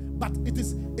disturbed, but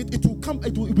it will come.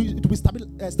 It will be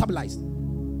stabilized.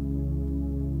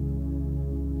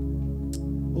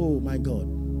 Oh my God!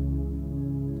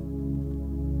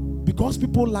 Because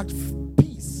people lack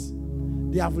peace,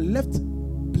 they have left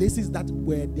places that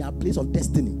were their place of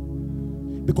destiny.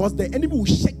 Because the enemy will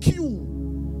shake you.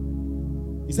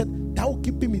 He said, "Thou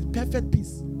keep him in perfect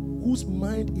peace, whose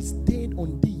mind is stayed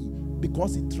on thee,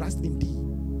 because he trusts in thee."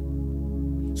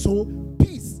 So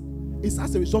peace is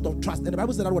as a result of trust. And the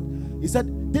Bible said that what? He said,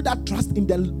 "They that trust in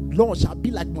the Lord shall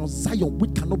be like Mount Zion,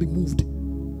 which cannot be moved.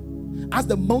 As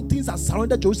the mountains are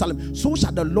surrounded Jerusalem, so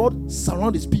shall the Lord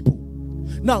surround his people."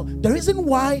 Now, the reason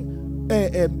why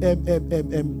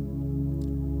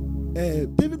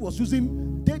David was using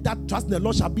 "they that trust in the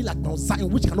Lord shall be like Mount Zion,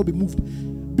 which cannot be moved,"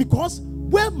 because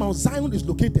where Mount Zion is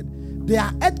located, there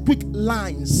are earthquake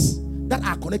lines that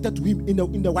are connected to him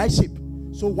in the Y shape.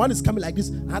 So one is coming like this,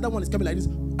 another one is coming like this,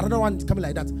 another one is coming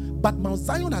like that. But Mount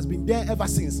Zion has been there ever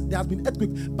since. There has been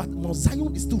earthquake, but Mount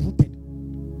Zion is still rooted.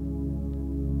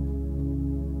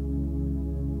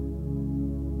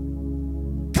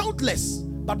 Countless,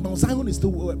 but Mount Zion is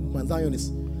still where Mount Zion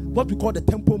is. What we call the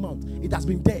Temple Mount. It has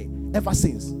been there ever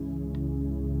since.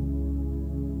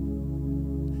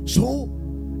 So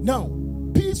now,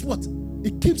 peace, what?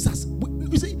 It keeps us.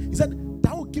 You see, he said,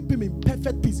 "Thou will keep him in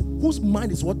perfect peace, whose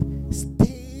mind is what?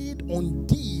 Stayed on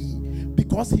thee,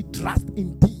 because he trusts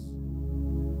in thee."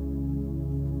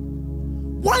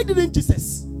 Why didn't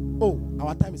Jesus? Oh,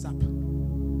 our time is up.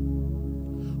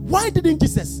 Why didn't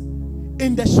Jesus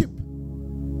in the ship,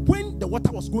 when the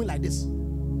water was going like this,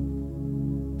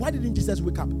 why didn't Jesus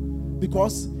wake up?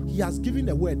 Because he has given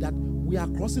the word that we are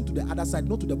crossing to the other side,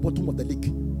 not to the bottom of the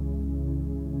lake.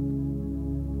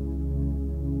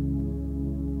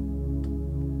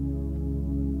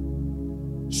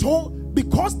 So,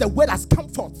 because the word has come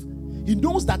forth, he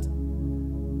knows that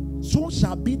so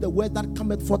shall be the word that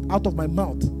cometh forth out of my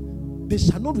mouth. They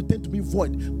shall not return to me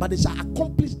void, but they shall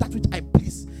accomplish that which I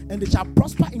please, and they shall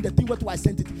prosper in the thing whereto I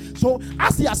sent it. So,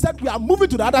 as he has said, we are moving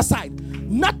to the other side.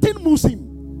 Nothing moves him.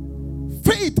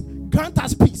 Faith grants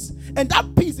us peace, and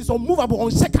that peace is unmovable,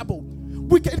 unshakable.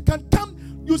 It can come.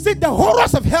 You see, the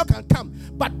horrors of hell can come,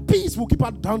 but peace will keep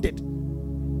us grounded.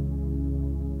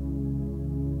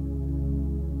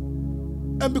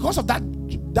 And because of that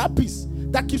peace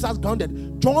that keeps us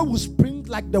grounded, joy will spring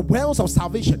like the wells of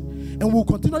salvation, and we'll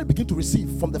continually begin to receive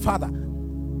from the Father.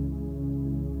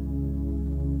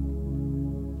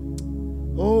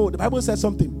 Oh, the Bible says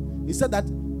something. It said that,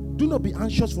 "Do not be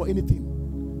anxious for anything,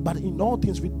 but in all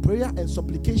things with prayer and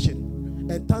supplication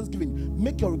and thanksgiving,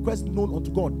 make your requests known unto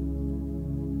God.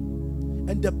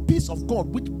 And the peace of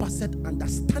God, which passeth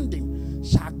understanding,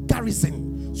 shall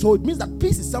garrison." So it means that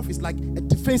peace itself is like a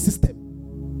defense system.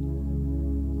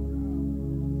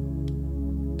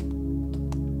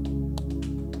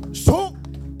 So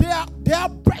there are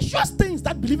precious things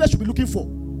that believers should be looking for,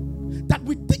 that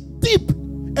we dig deep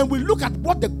and we look at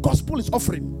what the gospel is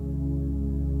offering.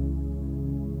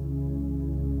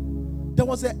 There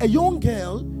was a young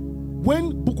girl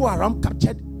when Boko Haram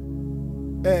captured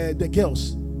the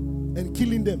girls and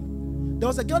killing them. There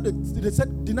was a girl that they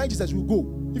said, "Deny Jesus, we'll go.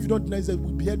 If you don't deny Jesus,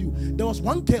 we'll behead you." There was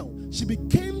one girl, she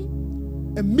became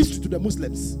a mystery to the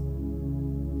Muslims,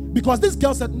 because this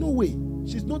girl said, "No way,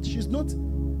 she's not.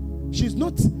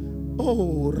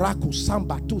 Oh, Raku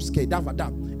Samba Tuske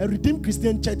Davada, a redeemed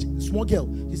Christian church, small girl."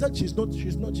 He said she's not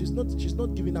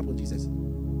giving up on Jesus.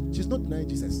 She's not denying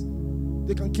Jesus.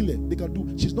 They can kill her, they can do.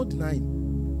 She's not denying.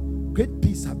 Great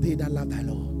peace have they that love thy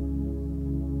Lord.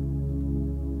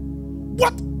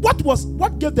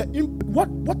 What gave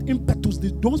what impetus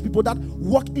did those people that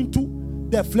walk into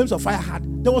the flames of fire had?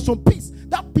 There was some peace.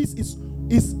 That peace is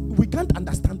we can't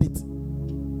understand it.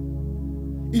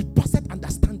 It passes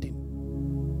understanding.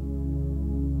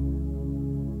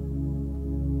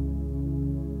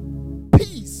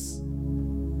 Peace.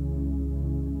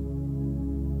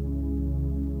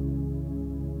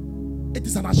 It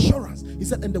is an assurance. He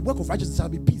said, "And the work of righteousness shall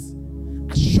be peace."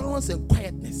 assurance and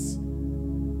quietness.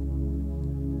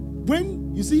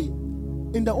 When you see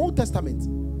in the Old Testament,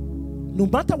 no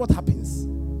matter what happens,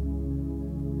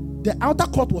 the outer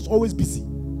court was always busy.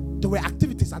 There were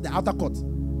activities at the outer court.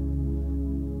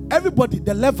 Everybody,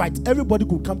 the Levites, everybody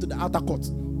could come to the outer court.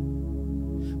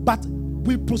 But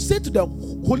we proceed to the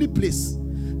holy place.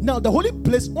 Now, the holy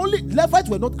place, only Levites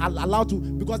were not allowed to,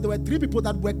 because there were 3 people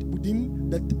that worked within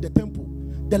the temple.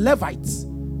 The Levites,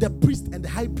 the priest, and the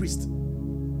high priest.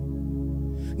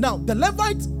 Now, the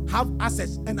Levites have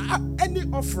access, and any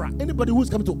offerer, anybody who's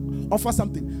coming to offer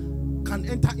something, can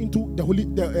enter into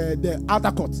the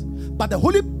outer court. But the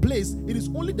holy place, it is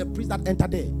only the priest that enter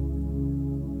there.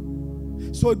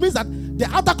 So it means that the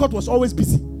outer court was always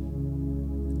busy.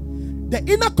 The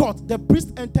inner court, the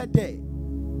priest entered there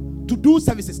to do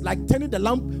services like turning the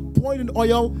lamp, pouring in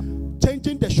oil,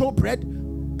 changing the showbread,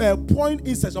 pouring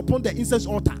incense upon the incense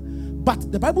altar.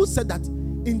 But the Bible said that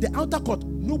in the outer court,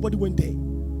 nobody went there.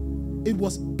 It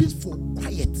was peaceful,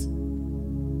 quiet.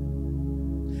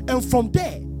 And from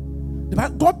there,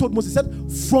 God told Moses, said,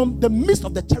 from the midst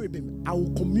of the cherubim, I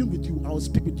will commune with you, I will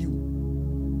speak with you.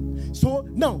 So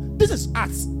now, this is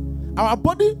us. Our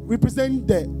body represents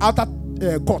the outer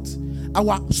court.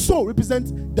 Our soul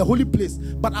represents the holy place.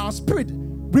 But our spirit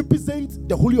represents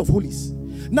the Holy of Holies.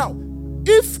 Now,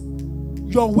 if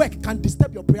your work can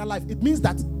disturb your prayer life, it means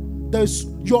that there's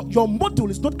your module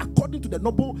is not according to the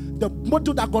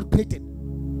module that God created.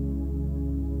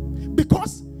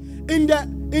 Because in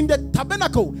the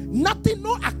tabernacle, nothing,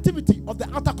 no activity of the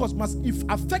outer court must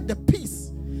affect the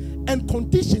peace and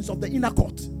conditions of the inner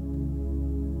court.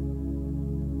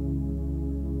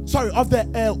 Sorry, of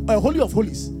the Holy of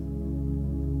Holies.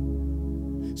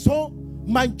 So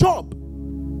my job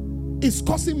is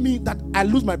causing me that I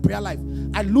lose my prayer life,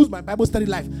 I lose my Bible study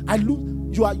life, I lose.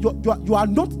 You are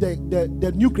not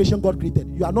the new creation God created.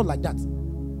 You are not like that.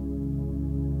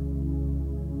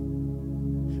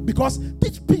 Because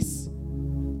this peace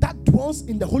that dwells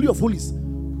in the Holy of Holies,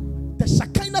 the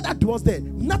Shekinah that dwells there,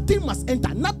 nothing must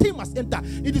enter. Nothing must enter.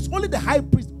 It is only the high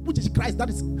priest, which is Christ, that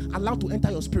is allowed to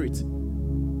enter your spirit.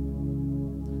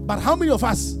 But how many of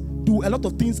us do a lot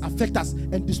of things affect us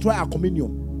and destroy our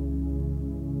communion?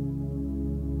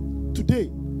 Today,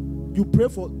 you pray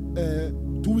for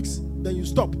 2 weeks, then you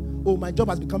stop. Oh, my job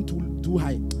has become too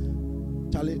high.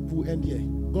 Charlie, we'll end here.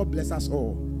 God bless us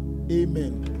all.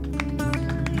 Amen.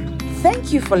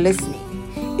 Thank you for listening.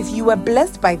 If you were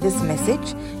blessed by this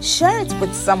message, share it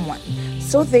with someone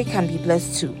so they can be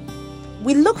blessed too.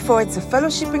 We look forward to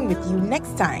fellowshipping with you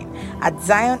next time at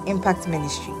Zion Impact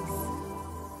Ministries.